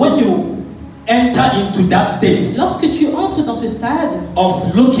hommes. So when you enter into that state Lorsque tu entres dans ce stade of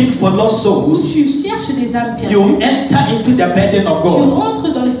looking for lost où souls, tu cherches des âmes you perdues, enter into the burden of tu God.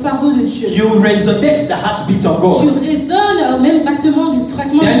 rentres dans le fardeau de Dieu. You resonate the heartbeat of Tu God. résonnes au même battement du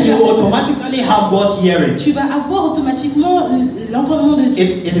fragment Then du you cœur. automatically have God's hearing. Tu vas avoir automatiquement l'entendement de Dieu.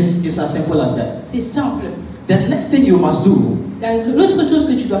 It's as simple as that. C'est simple. The next thing you must do L'autre chose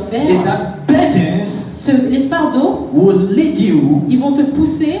que tu dois faire, is that burdens les fardeaux, will lead you ils vont te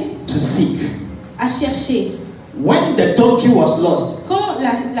pousser to seek. à chercher. When the donkey was lost, Quand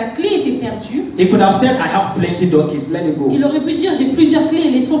la clé était perdue, he could have said, I have plenty donkeys, let it go. il aurait pu dire j'ai plusieurs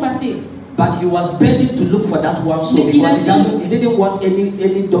clés, laissons passer. But he was burdened to look for that one soul Mais il because avait- he didn't want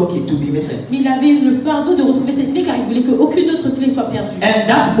any donkey to be missing. Mais il avait le fardeau de retrouver cette clé car il voulait qu'aucune autre clé soit perdue. And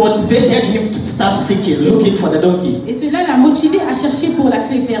that motivated him to start seeking, looking for the donkey. Et cela l'a motivé à chercher pour la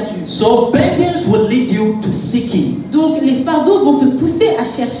clé perdue. So burdens will lead you to seeking. Donc les fardeaux vont te pousser à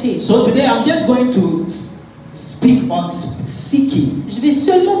chercher. So today I'm just going to speak on seeking. Je vais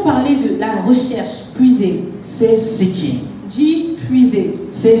seulement parler de la recherche, puiser. Say seeking. Dis puiser.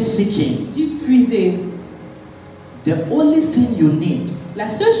 Say seeking. Dis puiser. The only thing you need La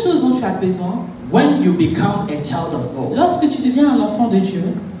seule chose dont tu as besoin, when you become a child of God lorsque tu deviens un enfant de Dieu,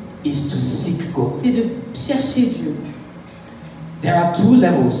 is to seek God. c'est de chercher Dieu. There are two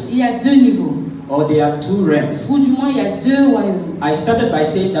levels, Il y a deux niveaux, or there are two realms. ou du moins il y a deux royaumes. I started by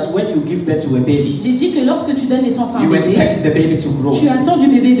saying that when you give birth to a baby, J'ai dit que lorsque tu donnes naissance à un you bébé, expect the baby to grow. tu attends du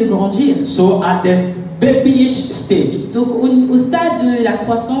bébé de grandir. So at the babyish stage, Donc au stade de la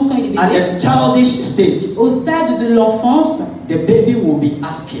croissance, quand il est at bébé, the childish stage, au stade de l'enfance, the baby will be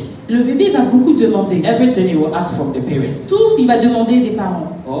asking. le bébé va beaucoup demander. Everything he will ask from the parents. Tout, il va demander des parents.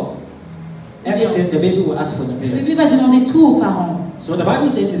 Or everything the baby will ask from the Le parents. bébé va demander tout aux parents. So the Bible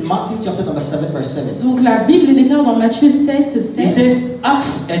says in Matthew chapter number 7 verse 7. Donc la Bible déclare dans Matthieu 7, It 7, says,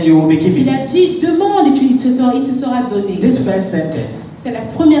 ask and you will be il given. a dit demande et il te sera donné. This first sentence, C'est la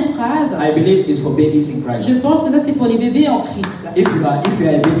première phrase. I believe, is for babies in Christ. Je pense que ça c'est pour les bébés en Christ. If you are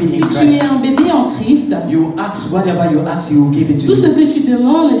a baby Si in tu es Christ, un bébé en Christ, you ask whatever you ask, he will give it to tout ce you. que tu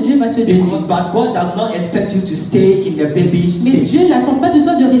demandes, Dieu va te donner. But God does not expect you to stay in the baby Mais stage. Dieu n'attend pas de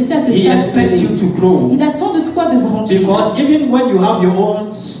toi de rester à ce He stade. expects you to grow. Il attend de toi de grandir. Because even when you have your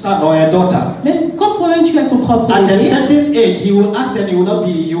own son or a daughter, Même quand toi-même même tu as ton propre At a bébé, certain age, he will ask and you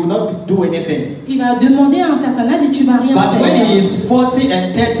will not do anything. il va demander à un certain âge et tu vas rien But when he faire. is 40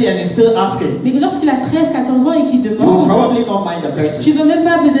 and 30 and he's still asking, Mais lorsqu'il a 13, 14 ans et qu'il you will demande, probably not mind the person. tu ne veux même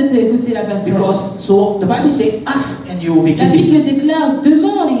pas peut-être écouter la personne. Because so the Bible says, ask and you will be La given. Bible déclare,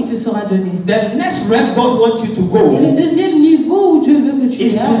 demande et il te sera donné. The next realm God wants you to Et le go deuxième niveau où Dieu veut que tu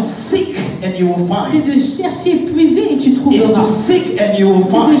is to ailles, seek and you will c'est find. de chercher, puiser et tu Is to trouveras. seek and you will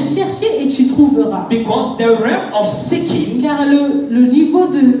C'est de find. chercher et tu trouveras. Because the realm of seeking, Car le niveau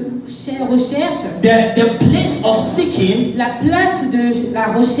de recherche, the place of seeking la place de la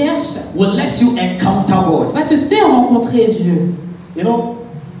recherche will let you encounter God. va te faire rencontrer Dieu. You know,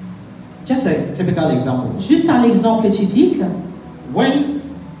 just a typical example. Juste un exemple typique. When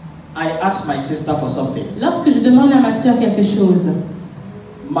I ask my sister for something, Lorsque je demande à ma soeur quelque chose,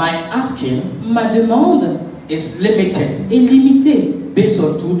 my asking ma demande is limited est limitée based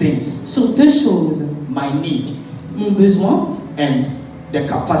on two things: sur deux choses. my need Mon besoin and the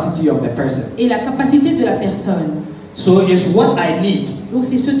capacity of the person. et la capacité de la personne. So it's what I need Donc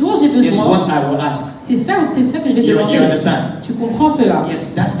c'est ce dont j'ai is besoin. what I will ask. C'est ça que je vais You demander. understand? Tu comprends cela?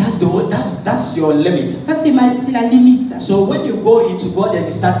 Yes, that's your limit. Ça c'est la limite. So when you go into God and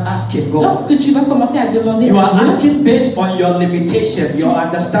you start asking God, Lorsque tu vas commencer à demander you à are Dieu, asking based on your limitation, your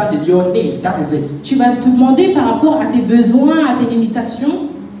understanding, your need. That is it. tu vas te demander par rapport à tes besoins, à tes limitations.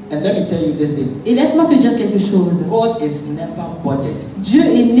 And let me tell you this thing: Et laisse-moi te dire quelque chose. God is never bothered Dieu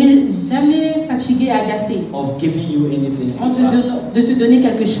n'est jamais fatigué, agacé of giving you anything. de te donner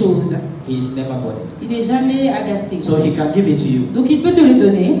quelque chose. He is never bothered. Il n'est jamais agacé. So He can give it to you. Donc il peut te le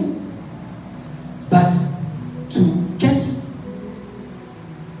donner. But to get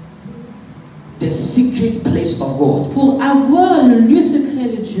the secret place of God, Pour avoir le lieu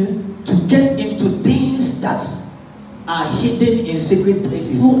secret de Dieu, to get into things that are hidden in secret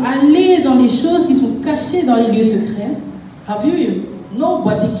places. pour aller dans les choses qui sont cachées dans les lieux secrets,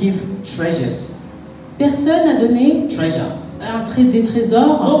 Nobody give treasures. personne n'a donné Treasure. des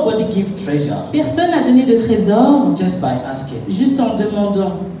trésors. Nobody give treasure Personne n'a donné de trésors just by asking. juste en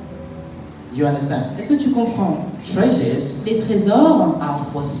demandant. You understand? Est-ce que tu comprends? Treasures Les trésors, are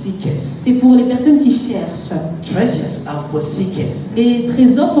for seekers. c'est pour les personnes qui cherchent. Treasures are for seekers. Les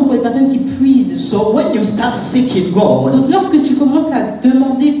trésors sont pour les personnes qui puisent. So when you start seeking God, Donc lorsque tu commences à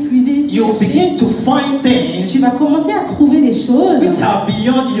demander, puiser, you chercher, begin to find tu things vas commencer à trouver des choses which are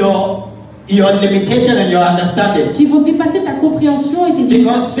beyond your limitation and your understanding. qui vont dépasser ta compréhension et tes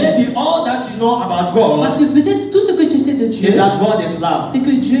Because limitations. maybe all that you know about Parce God que peut-être tout ce que tu sais de Dieu, is that God is love. c'est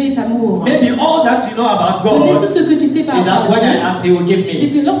que Dieu est amour. Maybe all that you know about Peut-être God tout ce que tu sais par is that rapport à when I Dieu, ask, He will give c'est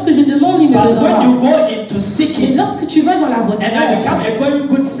me. que lorsque je demande, il me But when donnera. you go into Et seeking, lorsque tu vas dans la and I recherche, become a very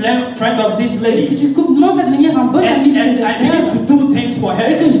good friend of this et que lady, tu commences à devenir un bon ami de and cette I begin personne, to do things for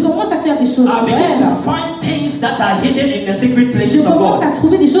et que her, je commence à faire des choses I pour begin to elle, find things that are hidden in the secret je places of commence God. à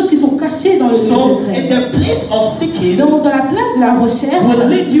trouver des choses qui sont cachées dans le lieu So in secret. the place of seeking Dans la place de la recherche, will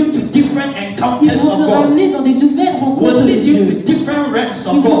lead you to different ils encounters vont of te God. ramener dans des nouvelles rencontres Will de lead you to Dieu. different realms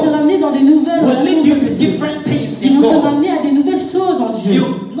Ils of vont te God. ramener dans des nouvelles Will lead you rencontres to de Dieu. different things Ils in vont te God. ramener à des nouvelles choses en Dieu. You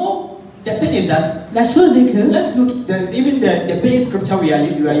know, the thing is that, La chose est que, let's look even the base scripture we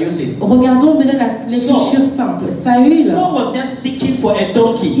are using. regardons peut-être l'écriture simple. Saül, Saul was just seeking for a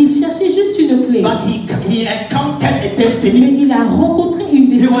donkey, il cherchait juste une clé, but he encountered a mais destiny. il a rencontré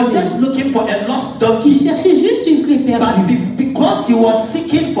une He was destinée. just looking for a lost Il donkey, cherchait juste une clé but perdue. because he was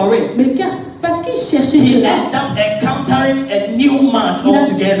seeking for it, Mais parce qu'il cherchait he cela, ended up encountering a new man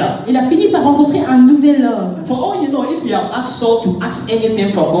altogether. il a fini par rencontrer un nouvel homme. For all you know, if you have asked Saul to ask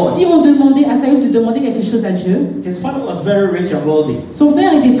anything from God, Si on demandait à Saül de demander quelque chose à Dieu, his father was very rich and wealthy. son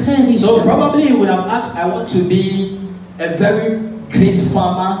père était très riche. So probably he would have asked, I want to be a very great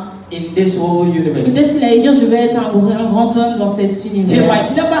farmer in this whole universe. Peut-être qu'il allait dire, je vais être un grand homme dans cet He univers.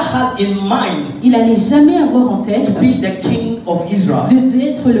 might never have in mind Il allait jamais avoir en tête to be the king of Israel.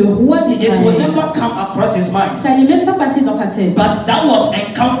 d'être le roi It will d'Israël. never come across his mind. Ça allait même pas passer dans sa tête. But that was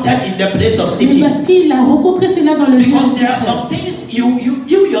encountered in the place of Mais seeking. parce qu'il a rencontré cela dans le lieu Because there are secret. some things you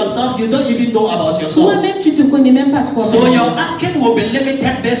yourself, you don't even know about yourself. Toi-même, tu te connais même pas So toi-même. your asking will be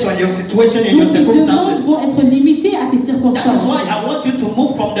limited based on your situation and your Donc tes demandes circumstances. vont être limitées à tes That is circonstances. why I want you to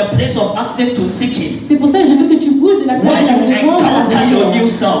move from the place of asking to seeking. C'est pour ça que je veux que tu bouges de la place de la Where you demande à la encounter your new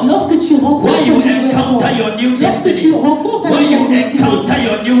recherche. self. Lorsque tu rencontres Where ton you nouvel encounter toi, your new lorsque destiny. tu rencontres ta Where you nouvelle destinée, encounter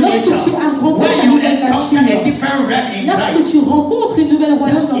your new lorsque nature. tu rencontres Where ta you nouvelle encounter a nature, different realm in lorsque Christ. tu rencontres une nouvelle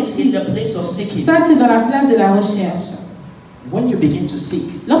royaume That en is in Christ, the place of seeking. ça c'est dans la place de la recherche. When you begin to seek,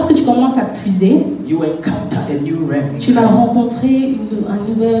 Lorsque tu commences à puiser, you encounter a new realm in tu vas Christ. rencontrer un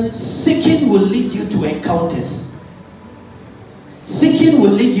nouvel... Seeking will lead you to encounters. Seeking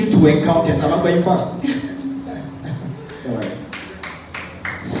will lead you to encounters. Am I going fast?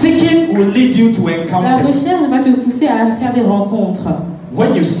 Seeking will lead you to La encounters. recherche va te pousser à faire des rencontres.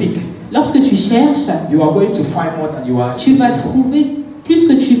 When you seek, Lorsque tu cherches, you are going to find more than you are. tu vas trouver plus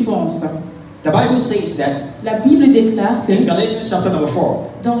que tu penses. The Bible says that La Bible déclare que in Galatians chapter number 4,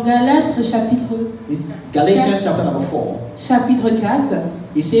 dans Galates chapitre Galatians chapter number 4, 4,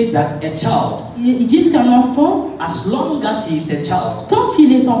 it says that a child, ils disent qu'un enfant, as long as he is a child, tant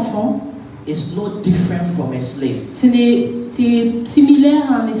qu'il est enfant, is no different from a slave. c'est similaire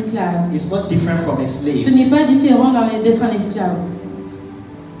à un esclave. It's not different from a Ce slave. n'est pas différent d'être un esclave.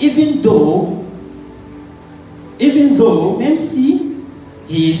 Even though, Même si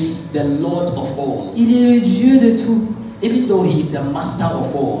he is the Lord of all, il est le Dieu de tout, even though he is the master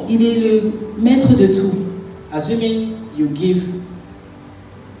of all, il est le maître de tout. assuming you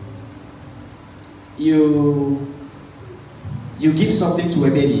give something to a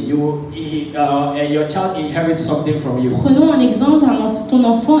baby, and your child inherits something from you. Prenons un exemple, ton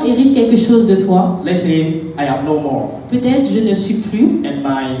enfant hérite quelque chose de toi. Let's say I am no more, Peut-être je ne suis plus and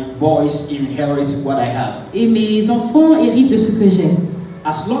my boys inherit what I have. et mes enfants héritent de ce que j'ai.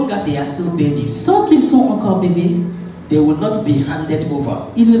 As long as they are still babies, Tant qu'ils sont encore bébés, they will not be handed over.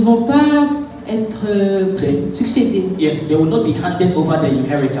 ils ne vont pas être succédés. Yes, they will not be handed over the Ils ne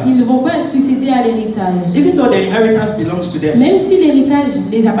inheritance. vont pas succéder à l'héritage. Even though the inheritance belongs to them, Même si l'héritage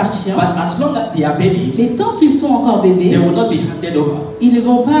les appartient, but as long as they are babies, mais tant qu'ils sont encore bébés, they will not be handed over. ils ne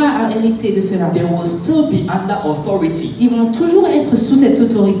vont pas hériter de cela. They will still be under authority. Ils vont toujours être sous cette They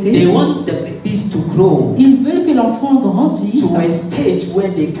autorité. want the babies to grow Ils veulent que l'enfant grandisse to a stage where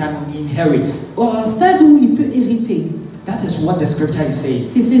they can inherit. à un stade où il peut hériter. That is what the scripture is saying.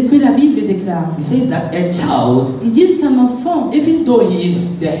 C'est ce que la Bible déclare. It says that a child, Ils disent qu'un enfant, even though he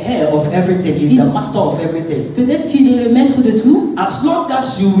is the heir of everything, he's the master of everything, peut-être qu'il est le maître de tout, as long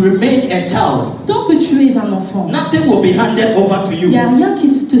as you remain a child, tant que tu es un enfant, nothing will be handed over to il you. n'y a rien qui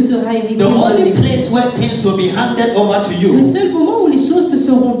te sera hérité. The only place where things will be handed over to Le you seul moment où les choses te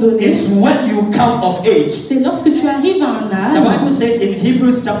seront données, is when you come of age. c'est lorsque tu arrives à un The âge. Bible says in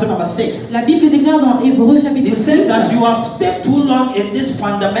Hebrews chapter number 6, La Bible déclare dans Hébreux chapitre it 6, says that you have stayed too long in these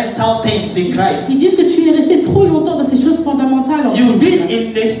fundamental things in Christ. ils disent que tu es resté trop longtemps dans ces choses fondamentales en You've Christ.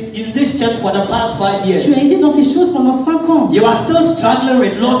 been in this church for the past 5 years. Tu as été dans ces choses pendant 5 ans. You are still struggling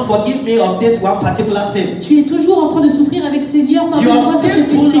with, Lord, forgive me of this one particular sin. Tu es toujours en train de souffrir avec Seigneur, You pardonne-moi have sur ce stayed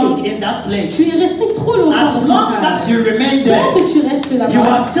too péché. long in that place. Tu es resté trop longtemps As dans long ce as stade. you remain Tant there, que tu restes you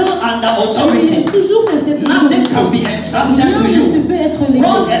là-bas, are still under tu es authority. toujours sur cette Nothing can be autorité. entrusted to Rien ne te you. peut être légué.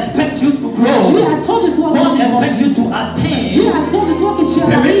 God expects you to Dieu grow. attend de toi que God tu expects you grandisses. to Dieu attain attend de toi que tu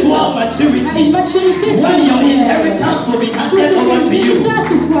arrives spiritual à une maturity maturité when your spirituelle. inheritance will be Pour handed que over to you. l'héritage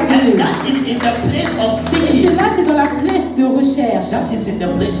te soit And donné. that is in the place of Et seeking. cela, c'est dans la place de recherche. That is in the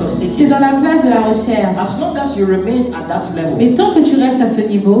place of C'est seeking. dans la place de la recherche. As long as you remain at that level, Mais tant que tu restes à ce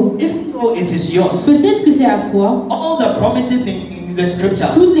niveau, even though it is yours, peut-être que c'est à toi. all the promises in the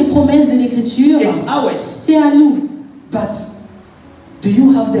scripture Toutes les promesses de l'Écriture, is ours. c'est à nous. But do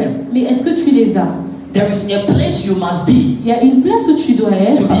you have them? Mais est-ce que tu les as? There is a place you must be Il y a une place où tu dois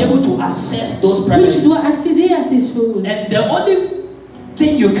être, to be able to access those où tu promises. dois accéder à ces choses. And the only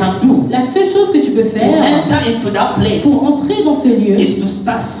thing you can do La seule chose que tu peux to faire enter into that place pour entrer dans ce lieu, is to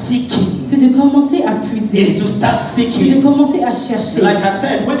start seeking. c'est de commencer à puiser, Is to start c'est de seeking. commencer à chercher. Like I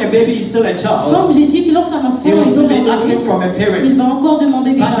said, when a baby is still a child, Comme j'ai dit que lorsqu'un enfant he will est still toujours be bébé, asking from a il parent. va encore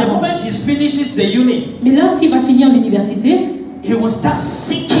demander des But the parents. moment he finishes the uni, Mais lorsqu'il va finir l'université, he will start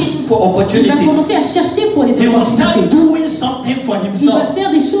seeking for il va opportunities. commencer à chercher pour les He will start opportunités. doing something for Il va himself.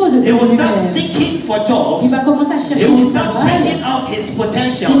 faire des choses He pour will start lui-même. seeking for Il jobs. va commencer à He chercher will du start travail. bringing out his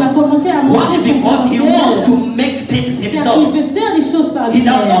potential. Il va commencer à montrer Why? son Because he wants to potentiel. make things Car il himself. veut faire des choses par He does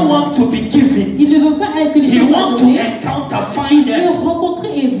not lui-même. want to be given. Il ne veut pas que les He choses soient wants to données. encounter, Il find veut them. rencontrer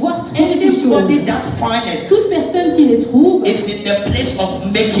et voir ce que ces choses. Anybody that find it Toute personne qui les trouve, is in the place of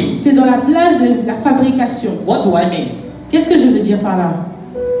making. c'est dans la place de la fabrication. What do I mean? Qu'est-ce que je veux dire par là?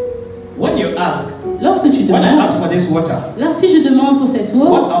 When you ask, Lorsque tu when I demandes, ask for this water, là si je demande pour cette eau,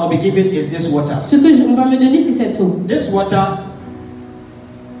 what I will be given is this water. ce que on va me donner c'est cette eau. This water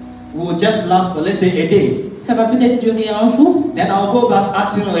will just last for, let's say, a day. Ça va peut-être durer un jour Then I'll go back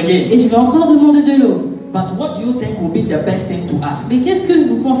asking again. et je vais encore demander de l'eau. But what do you think will be the best thing to ask? Mais qu'est-ce que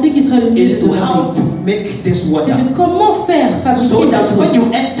vous pensez qui sera le mieux Is de to how demander? to make this C'est water. de comment faire So fabriquer that cette when eau. you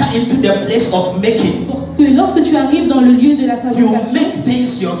enter into the place of making, Pour que lorsque tu arrives dans le lieu de la you fabrication, make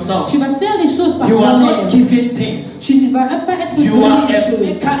things yourself. tu vas faire les choses par You are not toi-même. giving things. Tu ne vas pas être You donné are les a choses.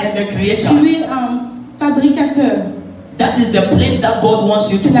 maker and a creator. Tu es un fabricateur. That is the place that God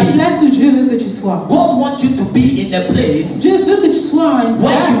wants you to C'est la be. place où Dieu veut que tu sois. God wants you to be in a place Dieu veut que tu sois à une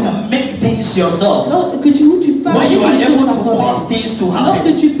where place you make things yourself. où tu Where fabriques you are les able choses par to toi-même. cause things to Lorsque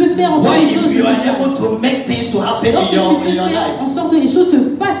happen. tu peux faire en sorte Where que les choses you se are passent. able to make things to happen Lorsque in tu peux your faire life. en sorte que les choses se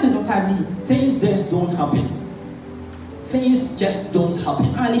passent dans ta vie. Things just don't happen. Things just don't happen.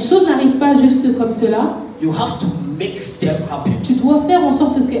 Ah, les choses n'arrivent pas juste comme cela. You have to make them happen. Tu dois faire en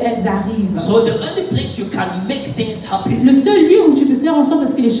sorte qu'elles arrivent. So the only place you can make things happen Le seul lieu où tu peux faire en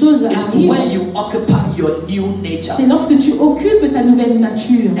sorte que les choses is to arrivent, where you occupy your new nature. c'est lorsque tu occupes ta nouvelle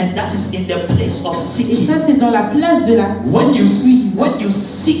nature. And that is in the place of Et seeking. ça, c'est dans la place de la When où tu puises. you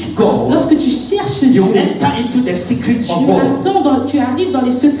seek God, Lorsque tu cherches Dieu, you enter into the secrets of God. tu arrives dans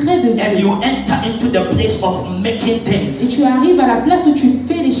les secrets de And Dieu. you enter into the place of making Et things. tu arrives à la place où tu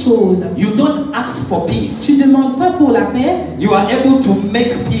fais les choses. You don't ask for peace. Tu ne demandes pas pour la paix. You are able to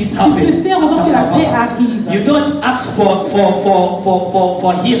make peace Tu happen. peux faire en sorte que la paix arrive. You don't ask for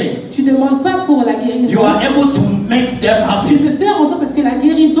healing. Tu ne demandes pas pour la You guérison. are able to make them Tu happen. peux faire en sorte que la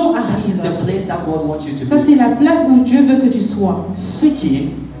guérison That is arrive. the place that God wants you to Ça, be. c'est la place où Dieu veut que tu sois.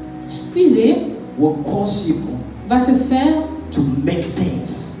 Seeking Puiser will cause you va te faire to make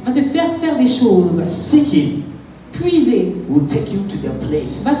things. faire des choses. Seeking Puiser will take you to the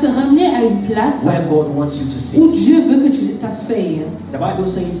place va te ramener à une place where God wants you to où sit. Dieu veut que tu t'asseyes. The Bible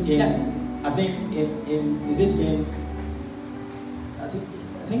says in, Yeah. I think is it in,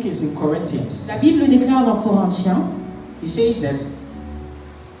 I think it's in Corinthians. La Bible déclare dans Corinthiens, He says that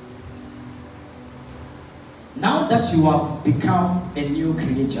now that you have become a new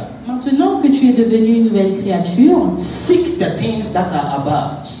creature, maintenant que tu es devenu une nouvelle créature, seek the things that are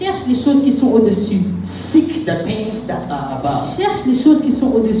above. cherche les choses qui sont au-dessus. Seek the things that are above. Cherche les choses qui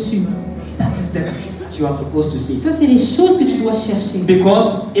sont au-dessus. That is the things that you are supposed to seek. Ça, c'est les choses que tu dois chercher.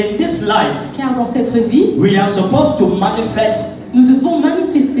 Because in this life, Car dans cette vie, we are supposed to manifest nous devons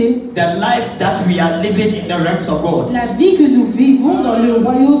manifester the life that we are living in the realms of God. la vie que nous vivons dans le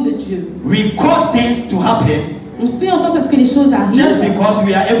royaume de Dieu. We cause things to happen On fait en sorte à ce que les choses just arrivent. because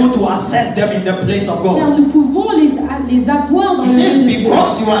we are able to access them in the place of Car God. nous pouvons les avoir dans He le says, royaume de Dieu.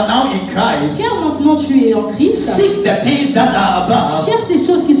 because you are now in Christ, Car maintenant tu es en Christ, seek the things that are above, cherche les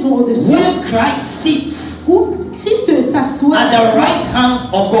choses qui sont au-dessus. where Christ sits Où Christ s'assoit at the right hands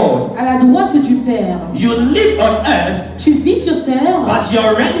of God. à la droite du Père. You live on earth, Tu vis sur terre, but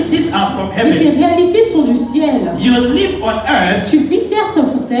your realities are from mais tes heaven. réalités sont du ciel. You live on earth, Tu vis certes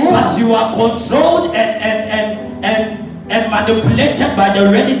sur terre, but you are controlled and manipulated by the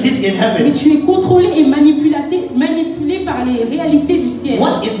realities in mais heaven. tu es contrôlé et manipulé par les réalités du ciel.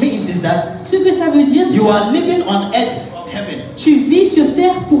 What it means is that Ce que ça veut dire, you are living on earth from heaven. tu vis sur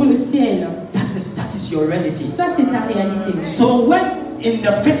terre pour le ciel. That is your reality. Ça, c'est ta réalité. So when in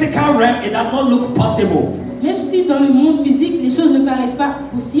the physical realm it does not look possible, Même si dans le monde physique, les choses ne paraissent pas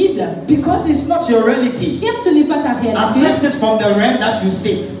possibles, because it's not your reality, car ce n'est pas ta réalité, access it from the realm that you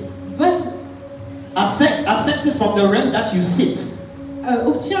sit. vas- Accept it from the realm that you sit,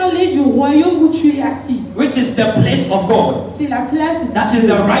 obtiens-les du royaume où tu es assis. which is the place of God. C'est la place That is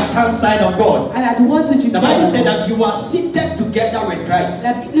the right hand side of God. à la droite du The Bible says Père. that you are seated together with Christ.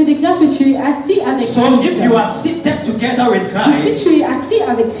 La Bible déclare que tu es assis avec So Christ. if you are seated together with Donc, si Christ, tu es assis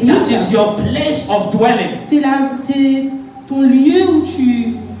avec that is Christ, your place of dwelling. c'est ton lieu où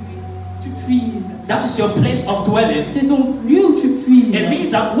tu puises. That is your place of dwelling. C'est ton lieu où tu puises. It means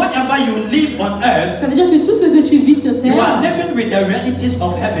that whatever you live on earth, Ça veut dire que tout ce que tu vis sur you are terre, living with the realities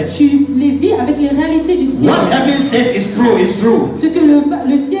of heaven. tu les vis avec les réalités du ciel. What heaven says is true, is true. Ce que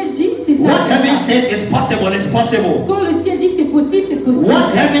le ciel dit, c'est ça. What heaven c'est ça. says is possible, is possible. Quand le ciel dit que c'est possible, c'est possible.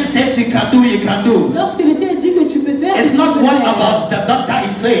 What heaven says you can do. Lorsque le ciel dit que tu peux faire, It's c'est que tu not peux what faire. about the doctor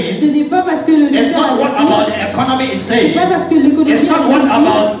is Ce saying. n'est pas parce que le It's docteur not what a dit, about the economy is c'est saying. pas parce que l'économie It's not what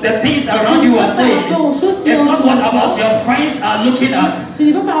about the things around you are saying. It's not what about your friends are looking at. Ce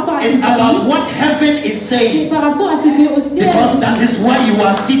n'est pas par rapport à It's tes about amis, what heaven is c'est saying. par rapport à ce que au ciel. Because that is why you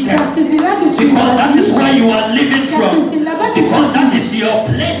are seated. Parce que c'est là que tu es Because that is assis. where you are living Car from. c'est là-bas que tu Because that vis. is your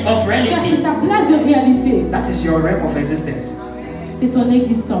place of Car reality. c'est ta place de réalité. That is your realm of existence. C'est ton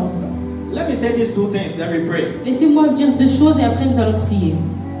existence. Let me say these two things, then we pray. Laissez-moi vous dire deux choses et après nous allons prier.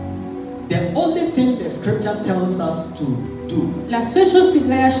 The only thing the scripture tells us to do La chose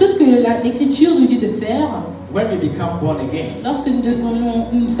que l'Écriture nous dit de faire when we become born again lorsque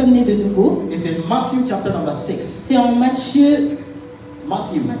nous sommes nés de nouveau, is in Matthew chapter number 6. c'est en Matthieu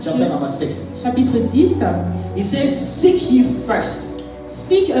Matthew chapter number 6. chapitre 6. It says, seek ye first.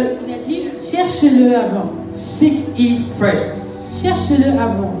 Il a dit, cherche-le avant. Seek ye first Cherche-le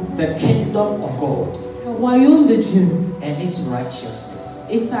avant. the kingdom of God Le royaume de Dieu and his righteousness.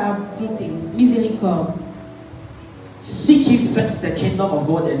 et sa bonté, miséricorde. Seek ye first the kingdom of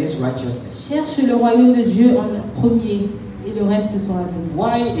God and His righteousness. Cherche le royaume de Dieu en premier et le reste sera donné.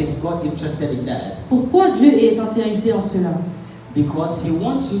 Why is God interested in that? Pourquoi Dieu est intéressé en cela? Because He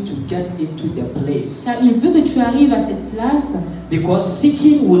wants you to get into the place. Car il veut que tu arrives à cette place. Because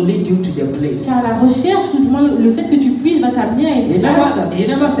seeking will lead you to the place. Car la recherche, ou du moins le fait que tu puisses, va t'amener à une place. He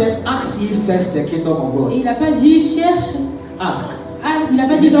never said, ask ye first the kingdom of God. Et il n'a pas dit cherche. Ask. Ah, il n'a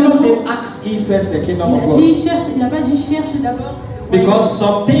pas dit He never said, ask ye first the kingdom of God. Il n'a pas dit cherche d'abord. Because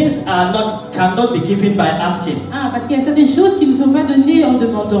some things cannot be given by asking. Ah, parce qu'il y a certaines choses qui ne sont pas données en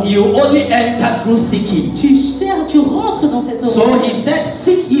demandant. You only enter through seeking. Tu cherches, tu rentres dans cette So He said,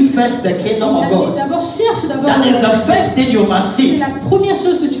 seek ye first the kingdom of God. D'abord cherche d'abord. That is the first thing you must see. C'est la première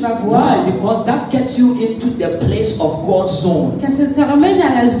chose que tu vas voir. Why? Because that gets you into the place of God's zone. Car ça ramène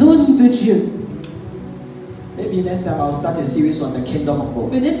à la zone de Dieu. Maybe next time I'll start a series on the kingdom of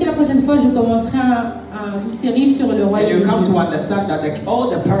God. Peut-être que la prochaine fois je commencerai une série sur le And royaume you de come Dieu. to understand that all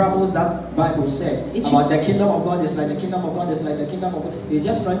the parables that Bible said about the kingdom of God is like the kingdom of God is like the kingdom of God. It's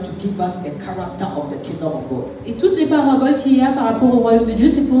just trying to give us a character of the kingdom of God. Et toutes les paraboles qu'il y a par rapport au royaume de Dieu,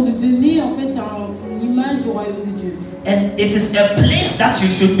 c'est pour nous donner en fait une image du royaume de Dieu. And it is a place that you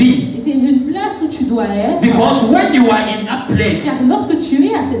should be. Et c'est une place où tu dois être. Because when you are in that place, Car lorsque tu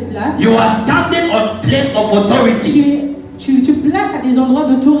es à cette place, you are standing on place of authority. tu places à des endroits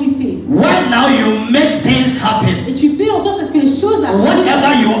d'autorité. When now you make things happen. Et tu fais en sorte à ce que les choses arrivent.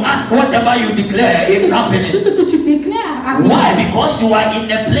 Whatever you ask, whatever you declare is happening. Tout ce que tu déclares arrive. Why? Because you are in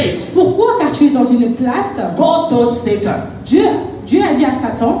a place. Pourquoi? Car tu es dans une place. God told Satan. Dieu a dit à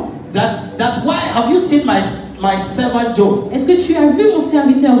Satan. That why have you seen my servant Job? Est-ce que tu as vu mon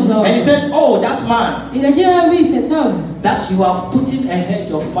serviteur Job? And he said, oh, that man. Il a dit, ah oui, cet homme. That you have put in a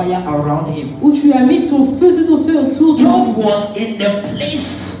hedge of fire around him. Où tu as mis tout ton feu autour de lui. Job was in the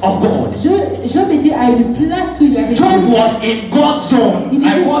place of God. Job était à une place où il y avait Job was in God's zone.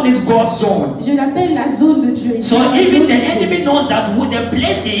 I call it God's zone. Je l'appelle la zone de Dieu. So even the enemy knows that the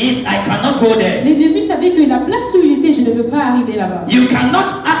place he is, I cannot go there. L'ennemi savait que la place où il était, je ne peux pas arriver là-bas. You cannot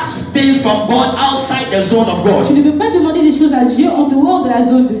ask things from God outside the zone of God. Tu ne peux pas demander des choses à Dieu en dehors de la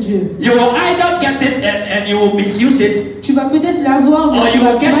zone de Dieu. You will either get it and you will misuse it. Tu vas peut-être l'avoir, mais Or tu you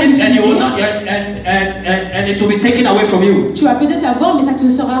vas will get mal it and you will l'utiliser. not and it will be taken away from you. Tu vas peut-être l'avoir, mais ça te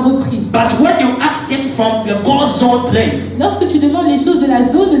sera repris. But when you ask him from the God's zone place, Lorsque tu demandes les choses de la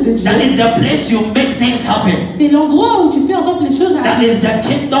zone de Dieu, that is the place you make things happen. c'est l'endroit où tu fais en sorte que les choses That arrivent. is the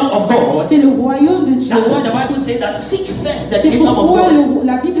kingdom of God. C'est le royaume de Dieu. That's why the Bible says that seek first the C'est kingdom of pourquoi God.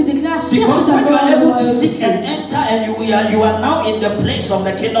 la Bible déclare cherche Because when you d'abord are le able to royaume de seek Dieu. and enter and you are now in the place of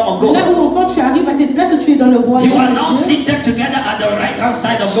the kingdom of Là God. où enfin tu arrives à cette place où tu es dans le royaume You are now de Dieu, seated together at the right hand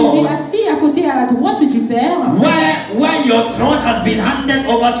side of tu es God. assis à côté à la droite du Père, Where your throne has been handed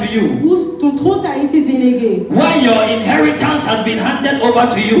over to you. où ton trône t'a été délégué, Where your inheritance has been handed over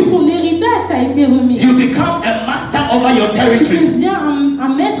to où you. ton héritage t'a été remis. You become a master over your Tu territory. deviens un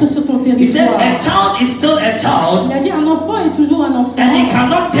maître sur ton He says territoire. a child is still a child Il a dit un enfant est toujours un enfant. and he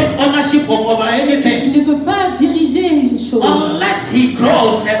cannot take ownership over anything Il ne peut pas diriger une chose unless he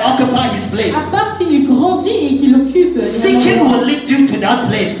grows and occupy his place. à part s'il grandit et qu'il occupe. Seeking will lead you to that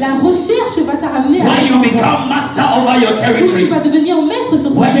place La recherche va t'amener à where cet you endroit become master over your où tu territory, vas devenir maître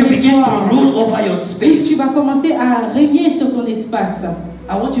sur ton where you begin territoire, to rule over your où space. tu vas commencer à régner sur ton espace.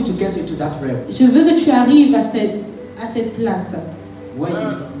 I want you to get into that realm Je veux que tu arrives à cette place where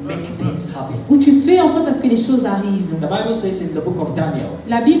you make things happen. où tu fais en sorte à ce que les choses arrivent. The Bible says in the book of Daniel,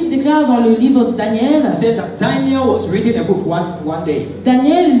 La Bible déclare dans le livre de Daniel, it says that Daniel was reading a book one day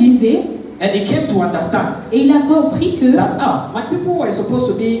Daniel lisait and he came to understand et il a compris que that my people were supposed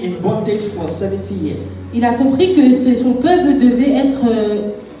to be in bondage for 70 years. il a compris que son peuple devait être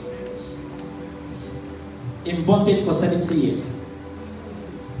In bondage for 70 years.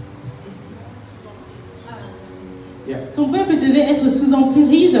 Yeah. son peuple devait être sous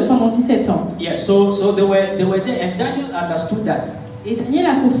emprise pendant 17 ans. Yeah, so they were there and Daniel understood that. Et Daniel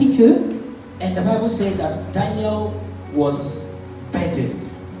a compris que And the Bible said that Daniel was burdened.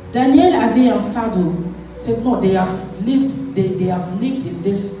 Daniel avait un fardeau. He said, no, they have lived in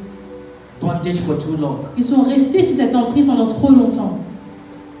this bondage for too long. Ils sont restés sous cette emprise pendant trop longtemps.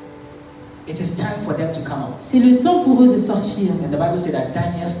 It is time for them to come out. C'est le temps pour eux de sortir. And the Bible said that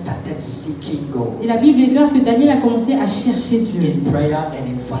Daniel started seeking God Et la Bible déclare que Daniel a commencé à chercher Dieu in prayer and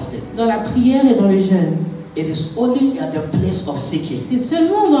in fasting. dans la prière et dans le jeûne. It is only at the place of seeking C'est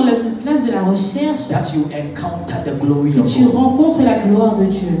seulement dans la place de la recherche that you encounter the glory que of tu God. rencontres la gloire de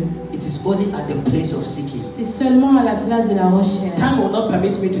Dieu. It is only at the place of seeking. C'est seulement à la place de la recherche. Time will not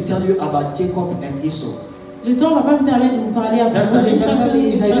permit me to tell you about Jacob and Esau. Le temps ne va pas me permettre de vous parler à There's propos an de Jacob et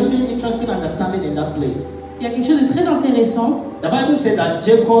Ésaü. interesting understanding in that place. il y a quelque chose de très intéressant. The Bible said that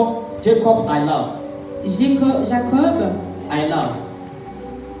Jacob I love. Jacob. I love.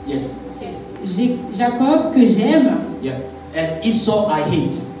 Yes. Jacob que j'aime. Yeah. And Esau I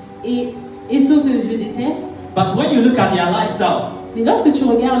hate. Et Esau que je déteste. But when you look at their lifestyle, mais lorsque tu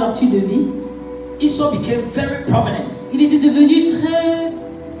regardes leur style de vie, Esau became very prominent. Il était devenu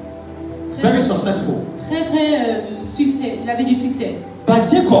very successful. Très succès. Il avait du succès. But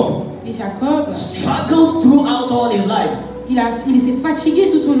Jacob, et Jacob struggled throughout all his life. Il s'est fatigué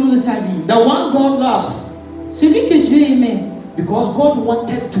tout au long de sa vie. The one God loves. Celui que Dieu aimait. Because God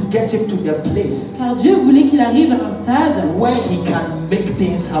wanted to get him to the place. Car Dieu voulait qu'il arrive à un stade where he can make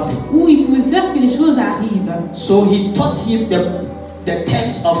things happen. Où il pouvait faire que les choses arrivent. So he taught him the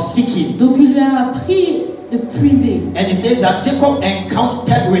terms of seeking. Donc il lui a appris de puiser. And he says that Jacob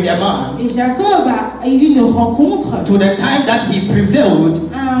encountered with a man. Et Jacob a eu une rencontre. To the time that he prevailed.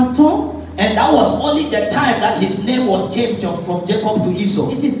 À un temps. And that was only the time that his name was changed from Jacob to Esau.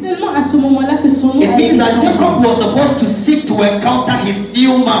 Et c'est seulement à ce moment-là que son nom a été changé. It means that Jacob was supposed to seek to encounter his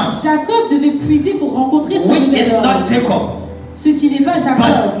new man. Jacob devait puiser pour rencontrer son nouvel homme. Which is not Jacob. Ce qui n'est pas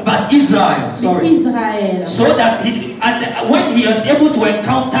Jacob. But Israel. Mais Israël. So that when he was able to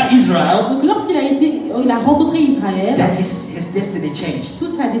encounter Israel. Donc lorsqu'il a rencontré Israël. Then his destiny changed.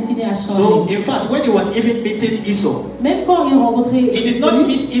 Toute sa destinée a changé. So in fact, when he was even meeting Esau, même quand il rencontrait, he did not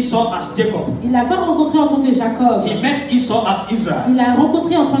meet Esau as Jacob. Il l'a pas rencontré en tant que Jacob. He met Esau as Israel. Il l'a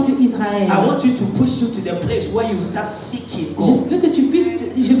rencontré en tant que Israël. I want you to push you to the place where you start seeking God. Je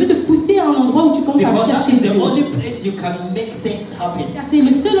veux te pousser à un endroit où tu commences à chercher Dieu. Because that is the only place you can make things happen. Car c'est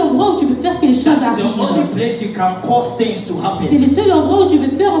le seul endroit où tu peux faire que les choses arrivent. That's the only place you can cause things to happen. C'est le seul endroit où tu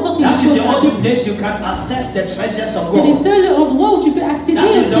peux faire en sorte que les choses arrivent. That is the only place you can access the treasures of God. C'est le seul endroit où tu peux accéder au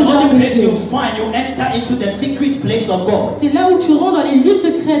trésor de Dieu. You find you enter into the secret place of God. C'est là où tu rentres dans les lieux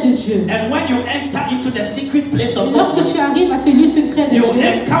secrets de Dieu. And when you enter into the secret place of God, lorsque tu arrives à ce lieu secret de you Dieu,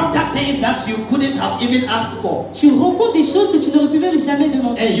 encounter things that you couldn't have even asked for. Tu rencontres des choses que tu n'aurais pu même jamais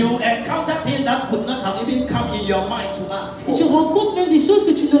demander. And you encounter things that could not have even come in your mind to ask for. Et tu rencontres même des choses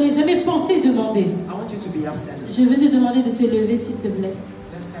que tu n'aurais jamais pensé demander. I want you to be after me. Je veux te demander de te lever s'il te plaît.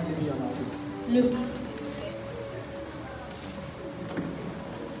 Let's kindly be on our feet.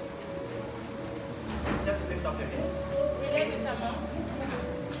 Just lift up your hands. Élève ta main.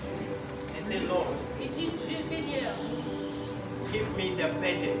 And say, Lord, et dis Dieu Seigneur, give me the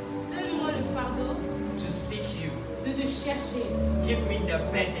burden. Donne-moi le fardeau to seek you. De te chercher. Give me the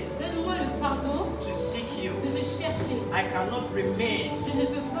burden. Donne-moi le fardeau to seek you. De te chercher. I cannot remain Je ne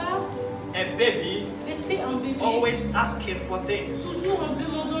peux pas a baby, rester un bébé, always asking for things. Toujours en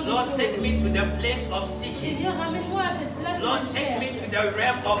demandant des Lord, choses. take me to the place of seeking. Seigneur, ramène-moi à cette place Lord, où je take me cherche. to the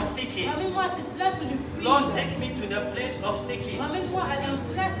realm of seeking. Ramène-moi à cette place où je puise. Lord, take me to the place of seeking. Ramène-moi à la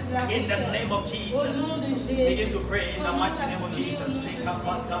place de la In the recherche. name of Au Jesus. nom de Jésus. Begin to pray in the mighty name of Jesus.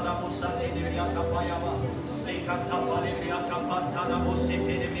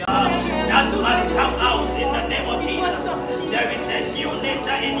 That must come out in the name of Jesus. There is a new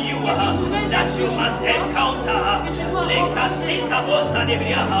nature in you that you must encounter.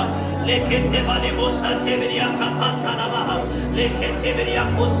 Lekete balebosa teberia kapantana baha. Lekete beria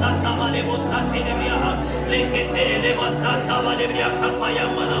kosata balebosa teberia. Lekete lebasa tabalebria kapaya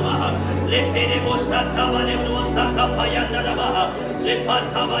manabaha. Lepelebosa tabalebosa kapaya nanabaha.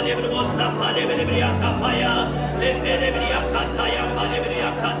 Lepata balebosa balebria kapaya. Lepelebria kataya balebria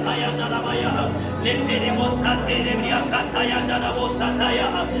kataya nanabaya. Lepelebosa teberia kataya nanabosa taya.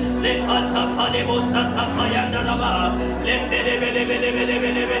 Lepata balebosa kapaya nanabaha.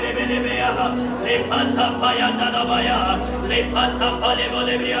 Lepelebelebelebelebelebele. Lepata paya nanabaya, lepata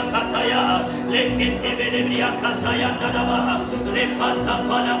palebria kataya, lekete belebria kataya nanabaha, lepata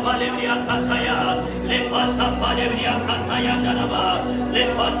palebria kataya, lepata palebria kataya nanabaha,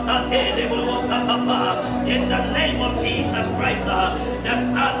 lepasate lebrosa papa. In the name of Jesus Christ, the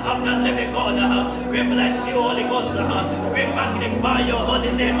Son of the Living God, we bless you, Holy Ghost. We magnify your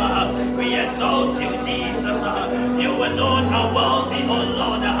holy name. We exalt you, Jesus. You alone are worthy, O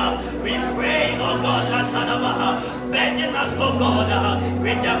Lord. We pray, oh God, begging us, oh God,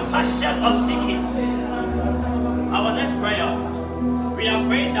 with the passion of seeking. Our next prayer, we are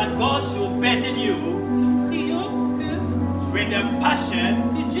praying that God should burden you with the passion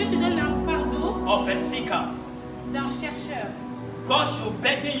of a seeker. God should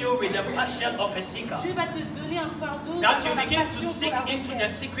burden you with the passion of a seeker. Dieu va te donner un fardeau that you begin to seek into the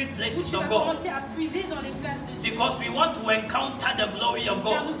secret places of God. Because we want to encounter the glory of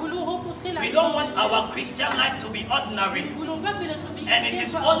God. We don't want our Christian life to be ordinary. And it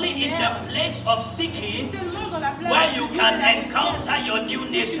is only in the place of seeking where you can encounter your new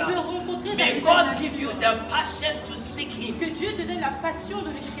nature. rentrer May dans God give you the passion to seek Him. Que Dieu te donne la passion de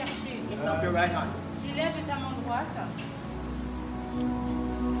le chercher. Lift up your right hand. Élève ta main droite.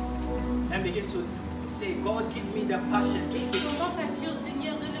 And begin to say, God, give me the passion to Et seek you. commence à dire,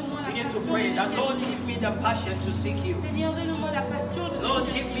 Seigneur, donne-moi la Begin to passion pray de that, le Lord, chercher. give me the passion to seek you. Seigneur, donne-moi la passion de le Lord,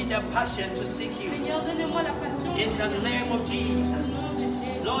 give me chercher. the passion to seek you. Seigneur, donne-moi la passion de In le the chercher. name of Jesus. Au nom de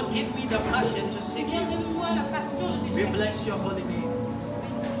Jésus. Lord, give me the passion to seek Seigneur, you. donne-moi la passion de te We chercher. bless your holy name.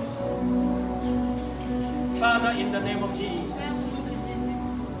 Father, in the name of Jesus, Père, au nom de Jésus,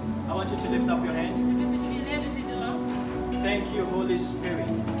 I want you to lift up your je hands. veux que tu élèves tes deux mains. Thank you, Holy Spirit.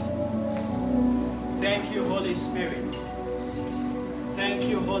 Thank you, Holy Spirit. Thank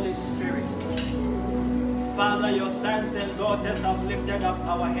you, Holy Spirit. Father, your sons and daughters have lifted up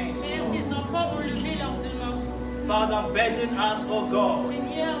our hands. Père, Lord. tes enfants ont levé leurs deux mains. Father, burden us, O God.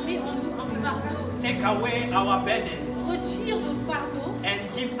 Seigneur, mets en nous un fardeau. Take away our burdens Retire nos fardeaux and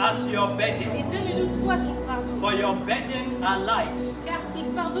give us your et burden. donne-nous toi ton fardeau. For your burden are lights. Car ton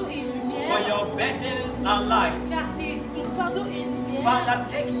fardeau est lumière. For your burdens are lights. Car ton fardeau est lumière. Father,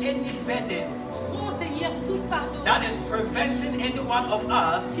 take any burden Prends, Seigneur, tout fardeau that is preventing any one of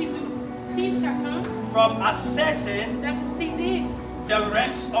us qui nous prive chacun from accessing d'accéder the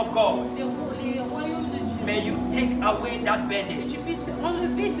realms of God. les royaumes de Dieu. May you take away that Que burden. tu puisses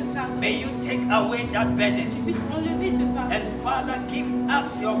enlever ce fardeau. May you take away that Que tu burden. puisses enlever ce fardeau. And Father, give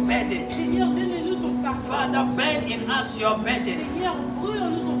us your burden. Seigneur, donne-nous ton fardeau. Father, burn in us your burden. Seigneur, brûle en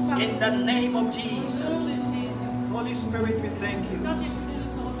nous ton fardeau. In the name of Au nom Jesus. de Jésus. Holy Spirit, we thank you. Saint-Esprit, nous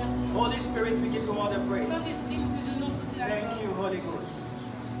te remercions. Holy Spirit, we give you all the praise. Saint-Esprit, nous te donnons toute la Thank gloire. you, Holy Ghost.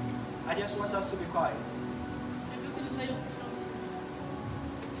 I just want us to be quiet. Je veux que nous soyons silencieux.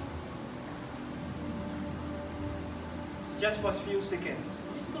 Just for a few seconds.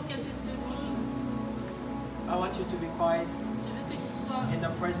 Juste pour quelques secondes, I want you to be quiet je veux que tu sois in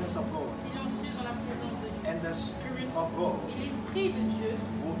the presence of God. silencieux dans la présence de Dieu. And the Spirit of God Et l'Esprit de Dieu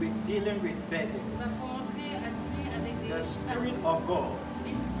will be dealing with va burdens. commencer à dealer avec des The Spirit fardeaux. of God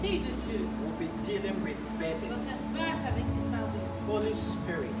L'Esprit de Dieu will be dealing with va burdens. faire face avec ces fardeaux. Holy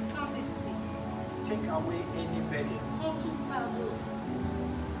Spirit, Saint-Esprit, take away any burden prends tout fardeau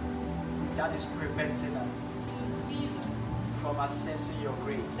that is preventing us qui nous prive from accessing your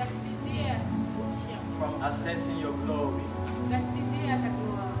grace, d'accéder au tien, from accessing your glory. d'accéder à ta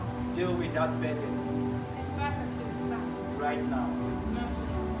gloire. Deal with that burden Fais face à ce fardeau right now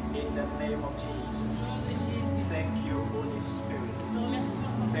maintenant. in the name of Au Jesus. nom de Jésus, Thank you, Holy Spirit. nous te remercions,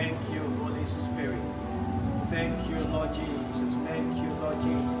 Saint-Esprit. Thank you, Holy Spirit. Thank you, Lord Jesus. Thank you, Lord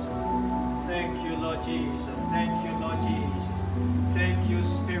Jesus. Thank you, Lord Jesus. Thank you, Lord Jesus. Thank you,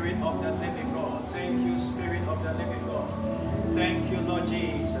 Spirit of the living God. Thank you, Spirit of the living God. Thank you, Lord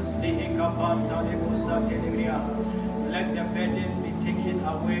Jesus. Let the burden be taken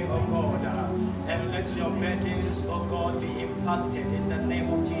away, O God. And let your burdens, O God, be impacted in the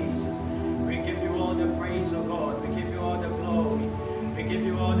name of Jesus. We give you all the praise, O God. We give you all the glory. We give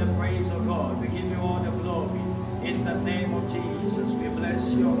you all the praise, O God. We give you all the glory. In the name of Jesus, we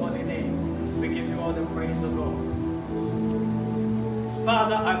bless your holy name. We give you all the praise, O God.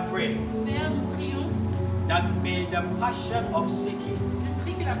 Father, I pray Père, nous prions. that may the passion of seeking Je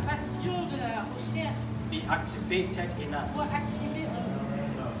prie que la passion de la recherche be activated in us. soit activée en nous.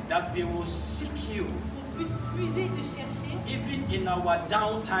 That we will seek you. Qu'on puisse puiser te chercher. Even in our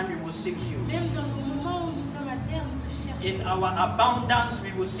downtime, we will seek you. Même dans nos moments où nous sommes à terre, nous te cherchons. In our abundance,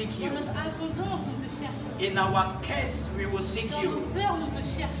 we will seek Dans you. notre abondance, nous te cherchons. In our scarce, we will seek Dans nos you. peurs, nous te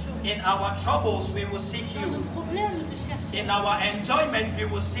cherchons. In our troubles, we will seek Dans nos you. problèmes, nous te cherchons. In our enjoyment, we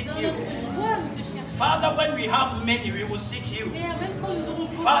will seek Dans you. notre joie, nous te cherchons. Father, when we have many, we will seek you. Père, même quand nous aurons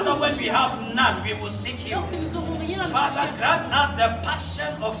beaucoup, Father, nous when te we cherchons. have none, we will seek you. Lorsque nous aurons rien, nous te Father, cherchons. grant us the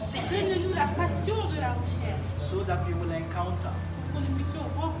passion of seeking Donne-nous la passion de la recherche so that we will encounter pour que nous puissions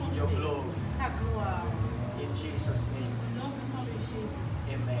your rencontrer glory. ta gloire. In Jesus' name, Au nom puissant de Jésus.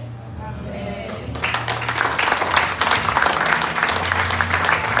 amen. Amen.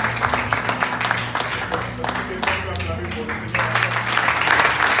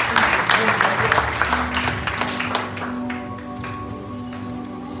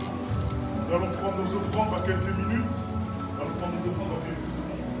 Nous allons prendre nos offrandes dans quelques minutes. Nous allons prendre nos offrandes dans quelques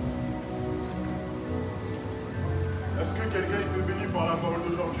secondes. Est-ce que quelqu'un a été béni par la parole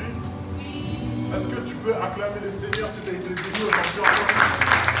d'aujourd'hui? Est-ce que tu peux acclamer le Seigneur si tu as été béni aujourd'hui?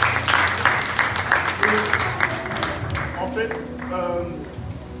 En fait,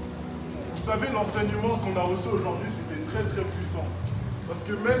 vous savez, l'enseignement qu'on a reçu aujourd'hui, c'était très très puissant. Parce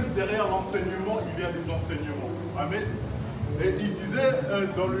que même derrière l'enseignement, il y a des enseignements. Amen. Et il disait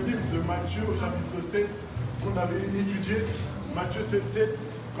dans le livre de Matthieu au chapitre 7 qu'on avait étudié, Matthieu 7,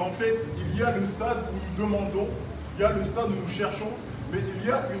 qu'en fait, il y a le stade où nous demandons, il y a le stade où nous cherchons, mais il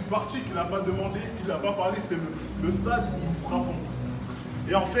y a une partie qu'il n'a pas demandé, qu'il n'a pas parlé, c'était le stade où nous frappons.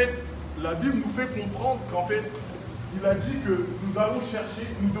 Et en fait, la Bible nous fait comprendre qu'en fait, il a dit que nous allons chercher,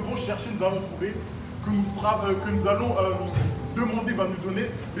 nous devons chercher, nous allons trouver, que nous allons demander, il va nous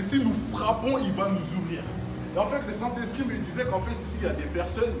donner, mais si nous frappons, il va nous ouvrir. Et en fait, le Saint-Esprit me disait qu'en fait, ici, il y a des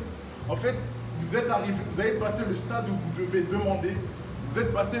personnes, en fait, vous êtes arrivés, vous avez passé le stade où vous devez demander, vous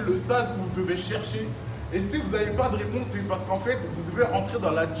êtes passé le stade où vous devez chercher, et si vous n'avez pas de réponse, c'est parce qu'en fait, vous devez entrer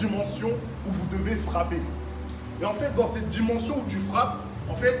dans la dimension où vous devez frapper. Et en fait, dans cette dimension où tu frappes,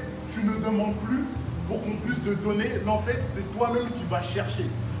 en fait, tu ne demandes plus pour qu'on puisse te donner, mais en fait, c'est toi-même qui vas chercher.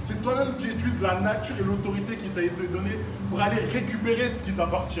 C'est toi-même qui utilises la nature et l'autorité qui t'a été donnée pour aller récupérer ce qui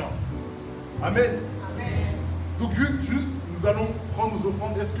t'appartient. Amen. Amen. Donc juste, nous allons prendre nos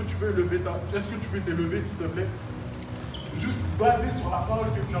offrandes. Est-ce que tu peux t'élever, s'il te plaît? Juste basé sur la parole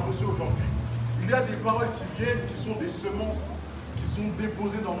que tu as reçue aujourd'hui. Il y a des paroles qui viennent, qui sont des semences, qui sont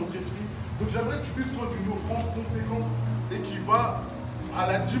déposées dans notre esprit. Donc j'aimerais que tu puisses prendre une offrande conséquente et qui va à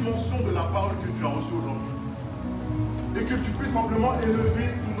la dimension de la parole que tu as reçue aujourd'hui. Et que tu puisses simplement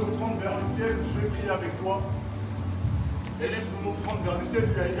élever ton offrande vers le ciel. Je vais prier avec toi. Élève ton offrande vers le ciel.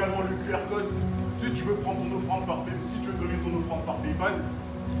 Il y a également le QR code. Si tu veux prendre ton offrande par PayPal, si tu veux donner ton offrande par PayPal.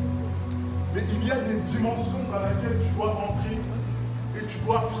 Mais il y a des dimensions dans lesquelles tu dois entrer et tu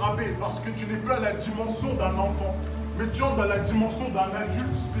dois frapper. Parce que tu n'es plus à la dimension d'un enfant, mais tu entres dans la dimension d'un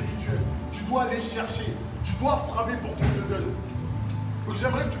adulte spirituel. Tu dois aller chercher. Tu dois frapper pour qu'on te donne. Donc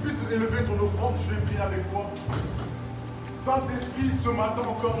j'aimerais que tu puisses élever ton offrande. Je vais prier avec toi. Saint-Esprit, ce matin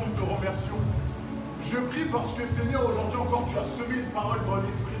encore, nous te remercions. Je prie parce que, Seigneur, aujourd'hui encore, tu as semé une parole dans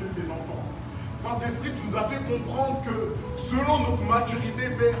l'esprit de tes enfants. Saint-Esprit, tu nous as fait comprendre que, selon notre maturité,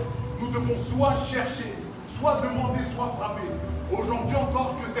 Père, nous devons soit chercher, soit demander, soit frapper. Aujourd'hui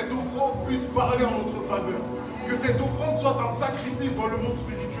encore, que cette offrande puisse parler en notre faveur. Que cette offrande soit un sacrifice dans le monde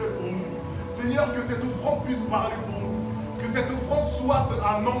spirituel pour nous. Seigneur, que cette offrande puisse parler pour nous. Que cette offrande soit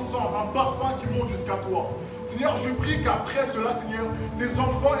un encens, un parfum qui monte jusqu'à toi. Seigneur, je prie qu'après cela, Seigneur, tes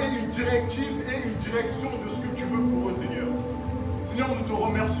enfants aient une directive et une direction de ce que tu veux pour eux, Seigneur. Seigneur, nous te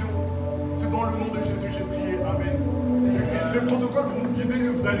remercions. C'est dans le nom de Jésus que j'ai prié. Amen. Et les protocoles vont vous guider et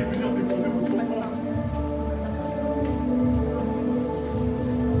vous allez venir déposer votre offrande.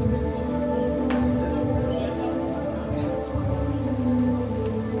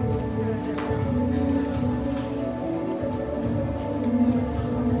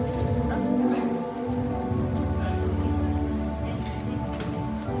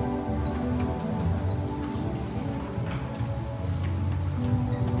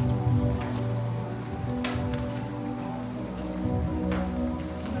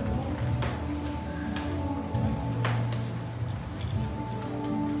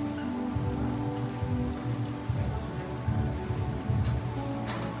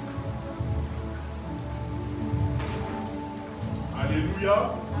 Alléluia.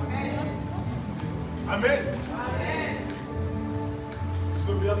 Amen. Amen. Nous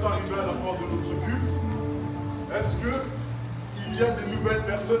sommes bientôt arrivés à la fin de notre culte. Est-ce qu'il y a des nouvelles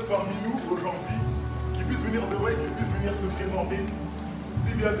personnes parmi nous aujourd'hui qui puissent venir demain et qui puissent venir se présenter?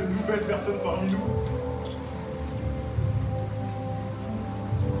 S'il y a de nouvelles personnes parmi nous.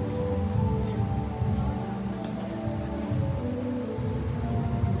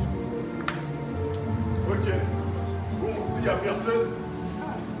 Ok. Bon, s'il n'y a personne.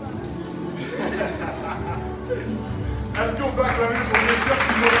 Est-ce qu'on peut acclamer pour les sœurs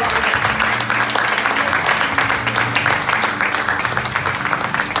qui sont là?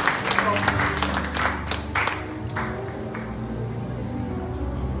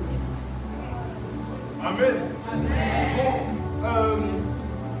 Amen. Bon,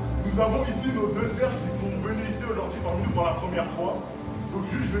 nous avons ici nos deux sœurs qui sont venues ici aujourd'hui parmi nous pour la première fois. Donc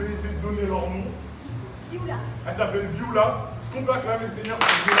juste, je vais essayer de donner leur nom. Viola. Elle s'appelle Viola. Est-ce qu'on peut acclamer le Seigneur pour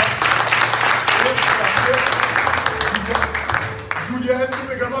Viola? Julia, est-ce qu'on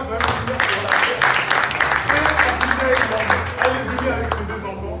peut également acclamer le Seigneur pour la sœur? Et elle est venue avec ses deux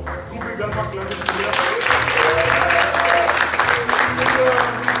enfants. Est-ce qu'on peut également acclamer le Seigneur?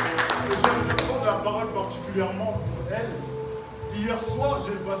 J'aimerais prendre la parole particulièrement pour elle. Hier soir,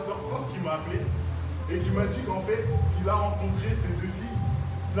 j'ai le pasteur Prince qui m'a appelé et qui m'a dit qu'en fait, il a rencontré ses deux filles.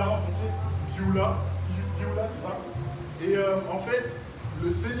 Il a rencontré Viola, c'est ça. Et en fait,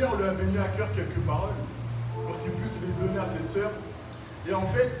 le Seigneur lui avait mis à cœur quelques paroles pour qu'il puisse les donner à cette sœur. Et en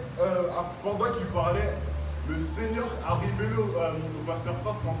fait, pendant qu'il parlait, le Seigneur a révélé au pasteur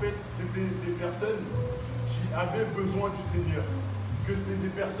Prince qu'en fait, c'était des personnes qui avaient besoin du Seigneur. Que c'était des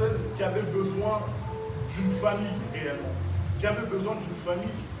personnes qui avaient besoin d'une famille réellement. qui avait besoin d'une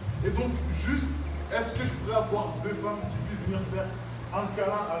famille. Et donc, juste, est-ce que je pourrais avoir 2 femmes qui puissent venir faire un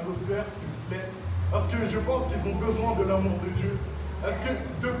câlin à nos sœurs, s'il vous plaît? Parce que je pense qu'ils ont besoin de l'amour de Dieu. Est-ce que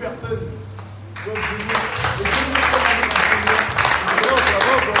 2 personnes peuvent venir et venir faire l'amour du Seigneur? Bravo,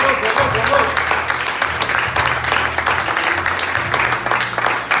 bravo, bravo, bravo, bravo.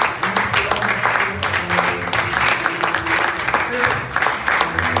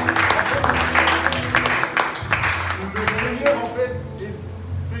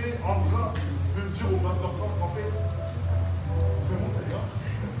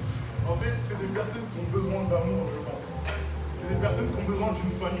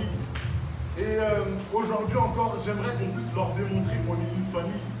 Aujourd'hui encore, j'aimerais qu'on puisse leur démontrer qu'on est une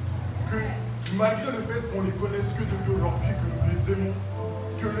famille, que malgré le fait qu'on les connaisse que depuis aujourd'hui, que nous les aimons,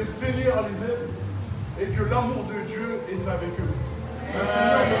 que le Seigneur les aime et que l'amour de Dieu est avec eux. Le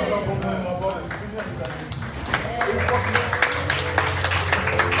Seigneur ne nous abandonnera pas, le Seigneur est avec eux. Et franchement,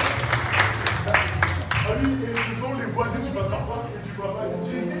 ah oui, et ce sont les voisins qui passent parfois et du papa qui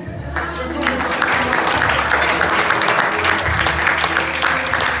dit, ce sont les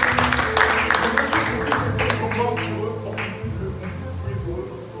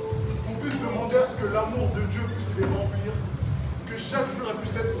l'amour de Dieu puisse les remplir, que chaque jour elle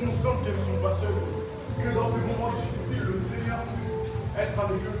puisse être constante qu'elles ne sont pas seules, que dans ces moments difficiles, le Seigneur puisse être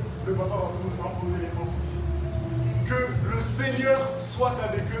avec eux. Le papa va nous imposer les pensées. Que le Seigneur soit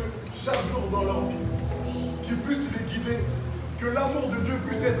avec eux chaque jour dans leur vie, qu'il puisse les guider, que l'amour de Dieu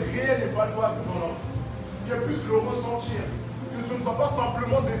puisse être réel et palpable dans leur vie, qu'elles puissent le ressentir, que ce ne soit pas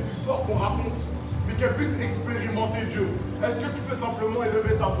simplement des histoires qu'on raconte, mais qu'elles puissent expérimenter Dieu. Est-ce que tu peux simplement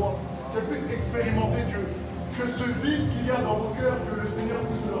élever ta voix? Qu'elles puissent expérimenter Dieu, que ce vide qu'il y a dans vos cœurs, que le Seigneur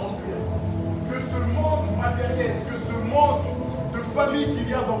puisse le remplir, que ce manque matériel, que ce manque de famille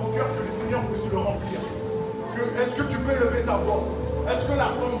qu'il y a dans vos cœurs, que le Seigneur puisse le remplir. Est-ce que tu peux élever ta voix? Est-ce que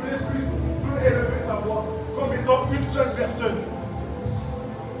l'Assemblée peut élever sa voix comme étant une seule personne?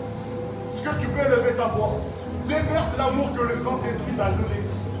 Est-ce que tu peux élever ta voix? Déverse l'amour que le Saint-Esprit t'a donné.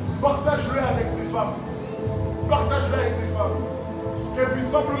 Partage-le avec ces femmes. Partage-le avec ces femmes. Qu'elles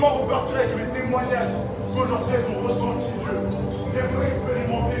puissent simplement repartir avec les témoignages qu'aujourd'hui elles ont ressenti Dieu. Qu'elles vont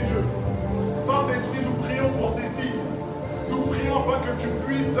expérimenter Dieu. Saint-Esprit, nous prions pour tes filles. Nous prions afin que tu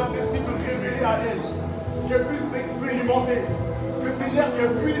puisses, Saint-Esprit, te révéler à elles. Qu'elles puissent t'expérimenter. Que Seigneur,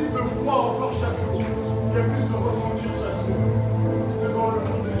 qu'elles puissent te voir encore chaque jour. Qu'elles puissent te ressentir chaque jour. C'est dans le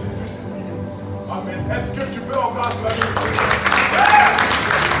nom de Jésus. Amen. Est-ce que tu peux encore acclamer le Seigneur?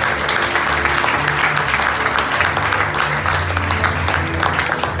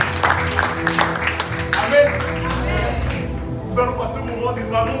 Nous allons passer au moment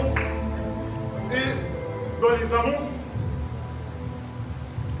des annonces. Et dans les annonces,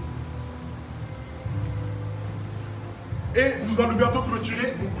 nous allons bientôt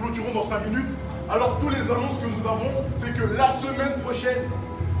clôturer. Nous clôturons dans 5 minutes. Alors, tous les annonces que nous avons, c'est que la semaine prochaine,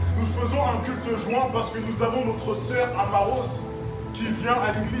 nous faisons un culte joint parce que nous avons notre sœur Amarose qui vient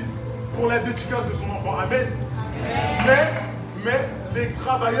à l'église pour la dédicace de son enfant. Amen. Mais les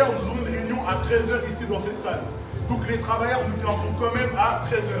travailleurs, nous aurons une réunion à 13 h ici dans cette salle. Donc les travailleurs, nous viendrons quand même à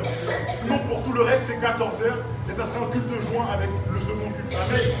 13 h. Sinon, pour tout le reste, c'est 14 h. Et ça sera un culte joint avec le second culte.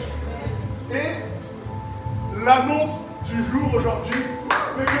 Amen. Et l'annonce du jour aujourd'hui,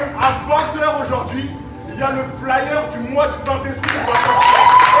 c'est qu'à 20 h aujourd'hui, il y a le flyer du mois du Saint-Esprit qui va sortir.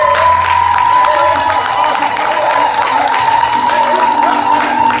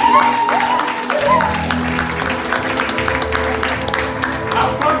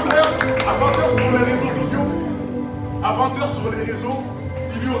 À 20 h sur les réseaux,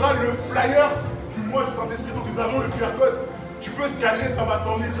 il y aura le flyer du mois du Saint-Esprit. Donc nous avons le QR code. Tu peux scanner, ça va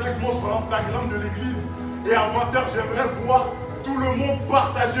t'emmener directement sur l'Instagram de l'église. Et à 20 h, j'aimerais voir tout le monde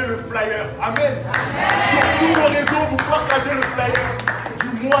partager le flyer. Amen. Sur tous nos réseaux, vous partagez le flyer du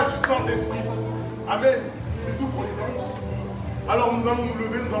mois du Saint-Esprit. Amen. C'est tout pour les annonces. Alors nous allons nous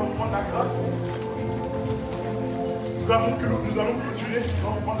lever, nous allons prendre la grâce. Nous allons clôturer, nous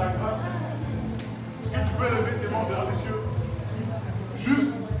allons prendre la grâce. Est-ce que tu peux lever tes mains vers les cieux?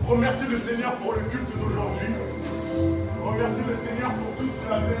 Juste remercie le Seigneur pour le culte d'aujourd'hui. Remercie le Seigneur pour tout ce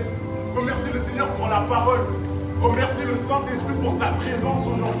qu'il a fait. Remercie le Seigneur pour la parole. Remercie le Saint-Esprit pour sa présence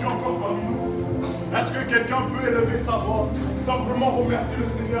aujourd'hui encore parmi nous. Est-ce que quelqu'un peut élever sa voix? Simplement remercie le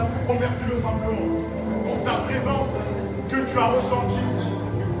Seigneur. Remercie-le simplement pour sa présence que tu as ressentie.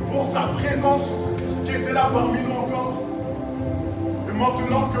 Pour sa présence qui était là parmi nous encore. Et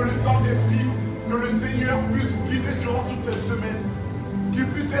maintenant que le Saint-Esprit, que le Seigneur puisse vous guider durant toute cette semaine, qu'il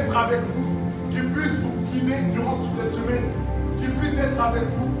puisse être avec vous, qu'il puisse vous guider durant toute cette semaine, qu'il puisse être avec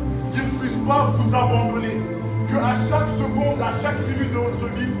vous, qu'il ne puisse pas vous abandonner, qu'à chaque seconde, à chaque minute de votre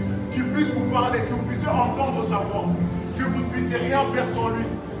vie, qu'il puisse vous parler, que vous puissiez entendre sa voix, que vous ne puissiez rien faire sans lui.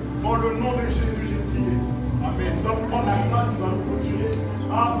 Dans le nom de Jésus, j'ai prié. Amen. Nous allons prendre la grâce qui va nous clôturer.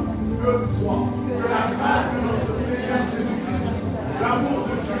 1, 2, 3. Que la grâce de notre Seigneur Jésus-Christ, l'amour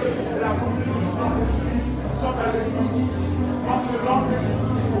de Dieu et la communion du Saint-Esprit soient avec nous tous, maintenant et pour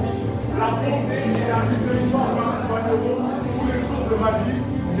toujours. La bonté et la miséricorde m'accompagneront tous les jours de ma vie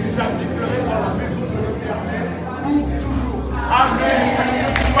et j'habiterai dans la maison de l'Éternel pour toujours. Amen.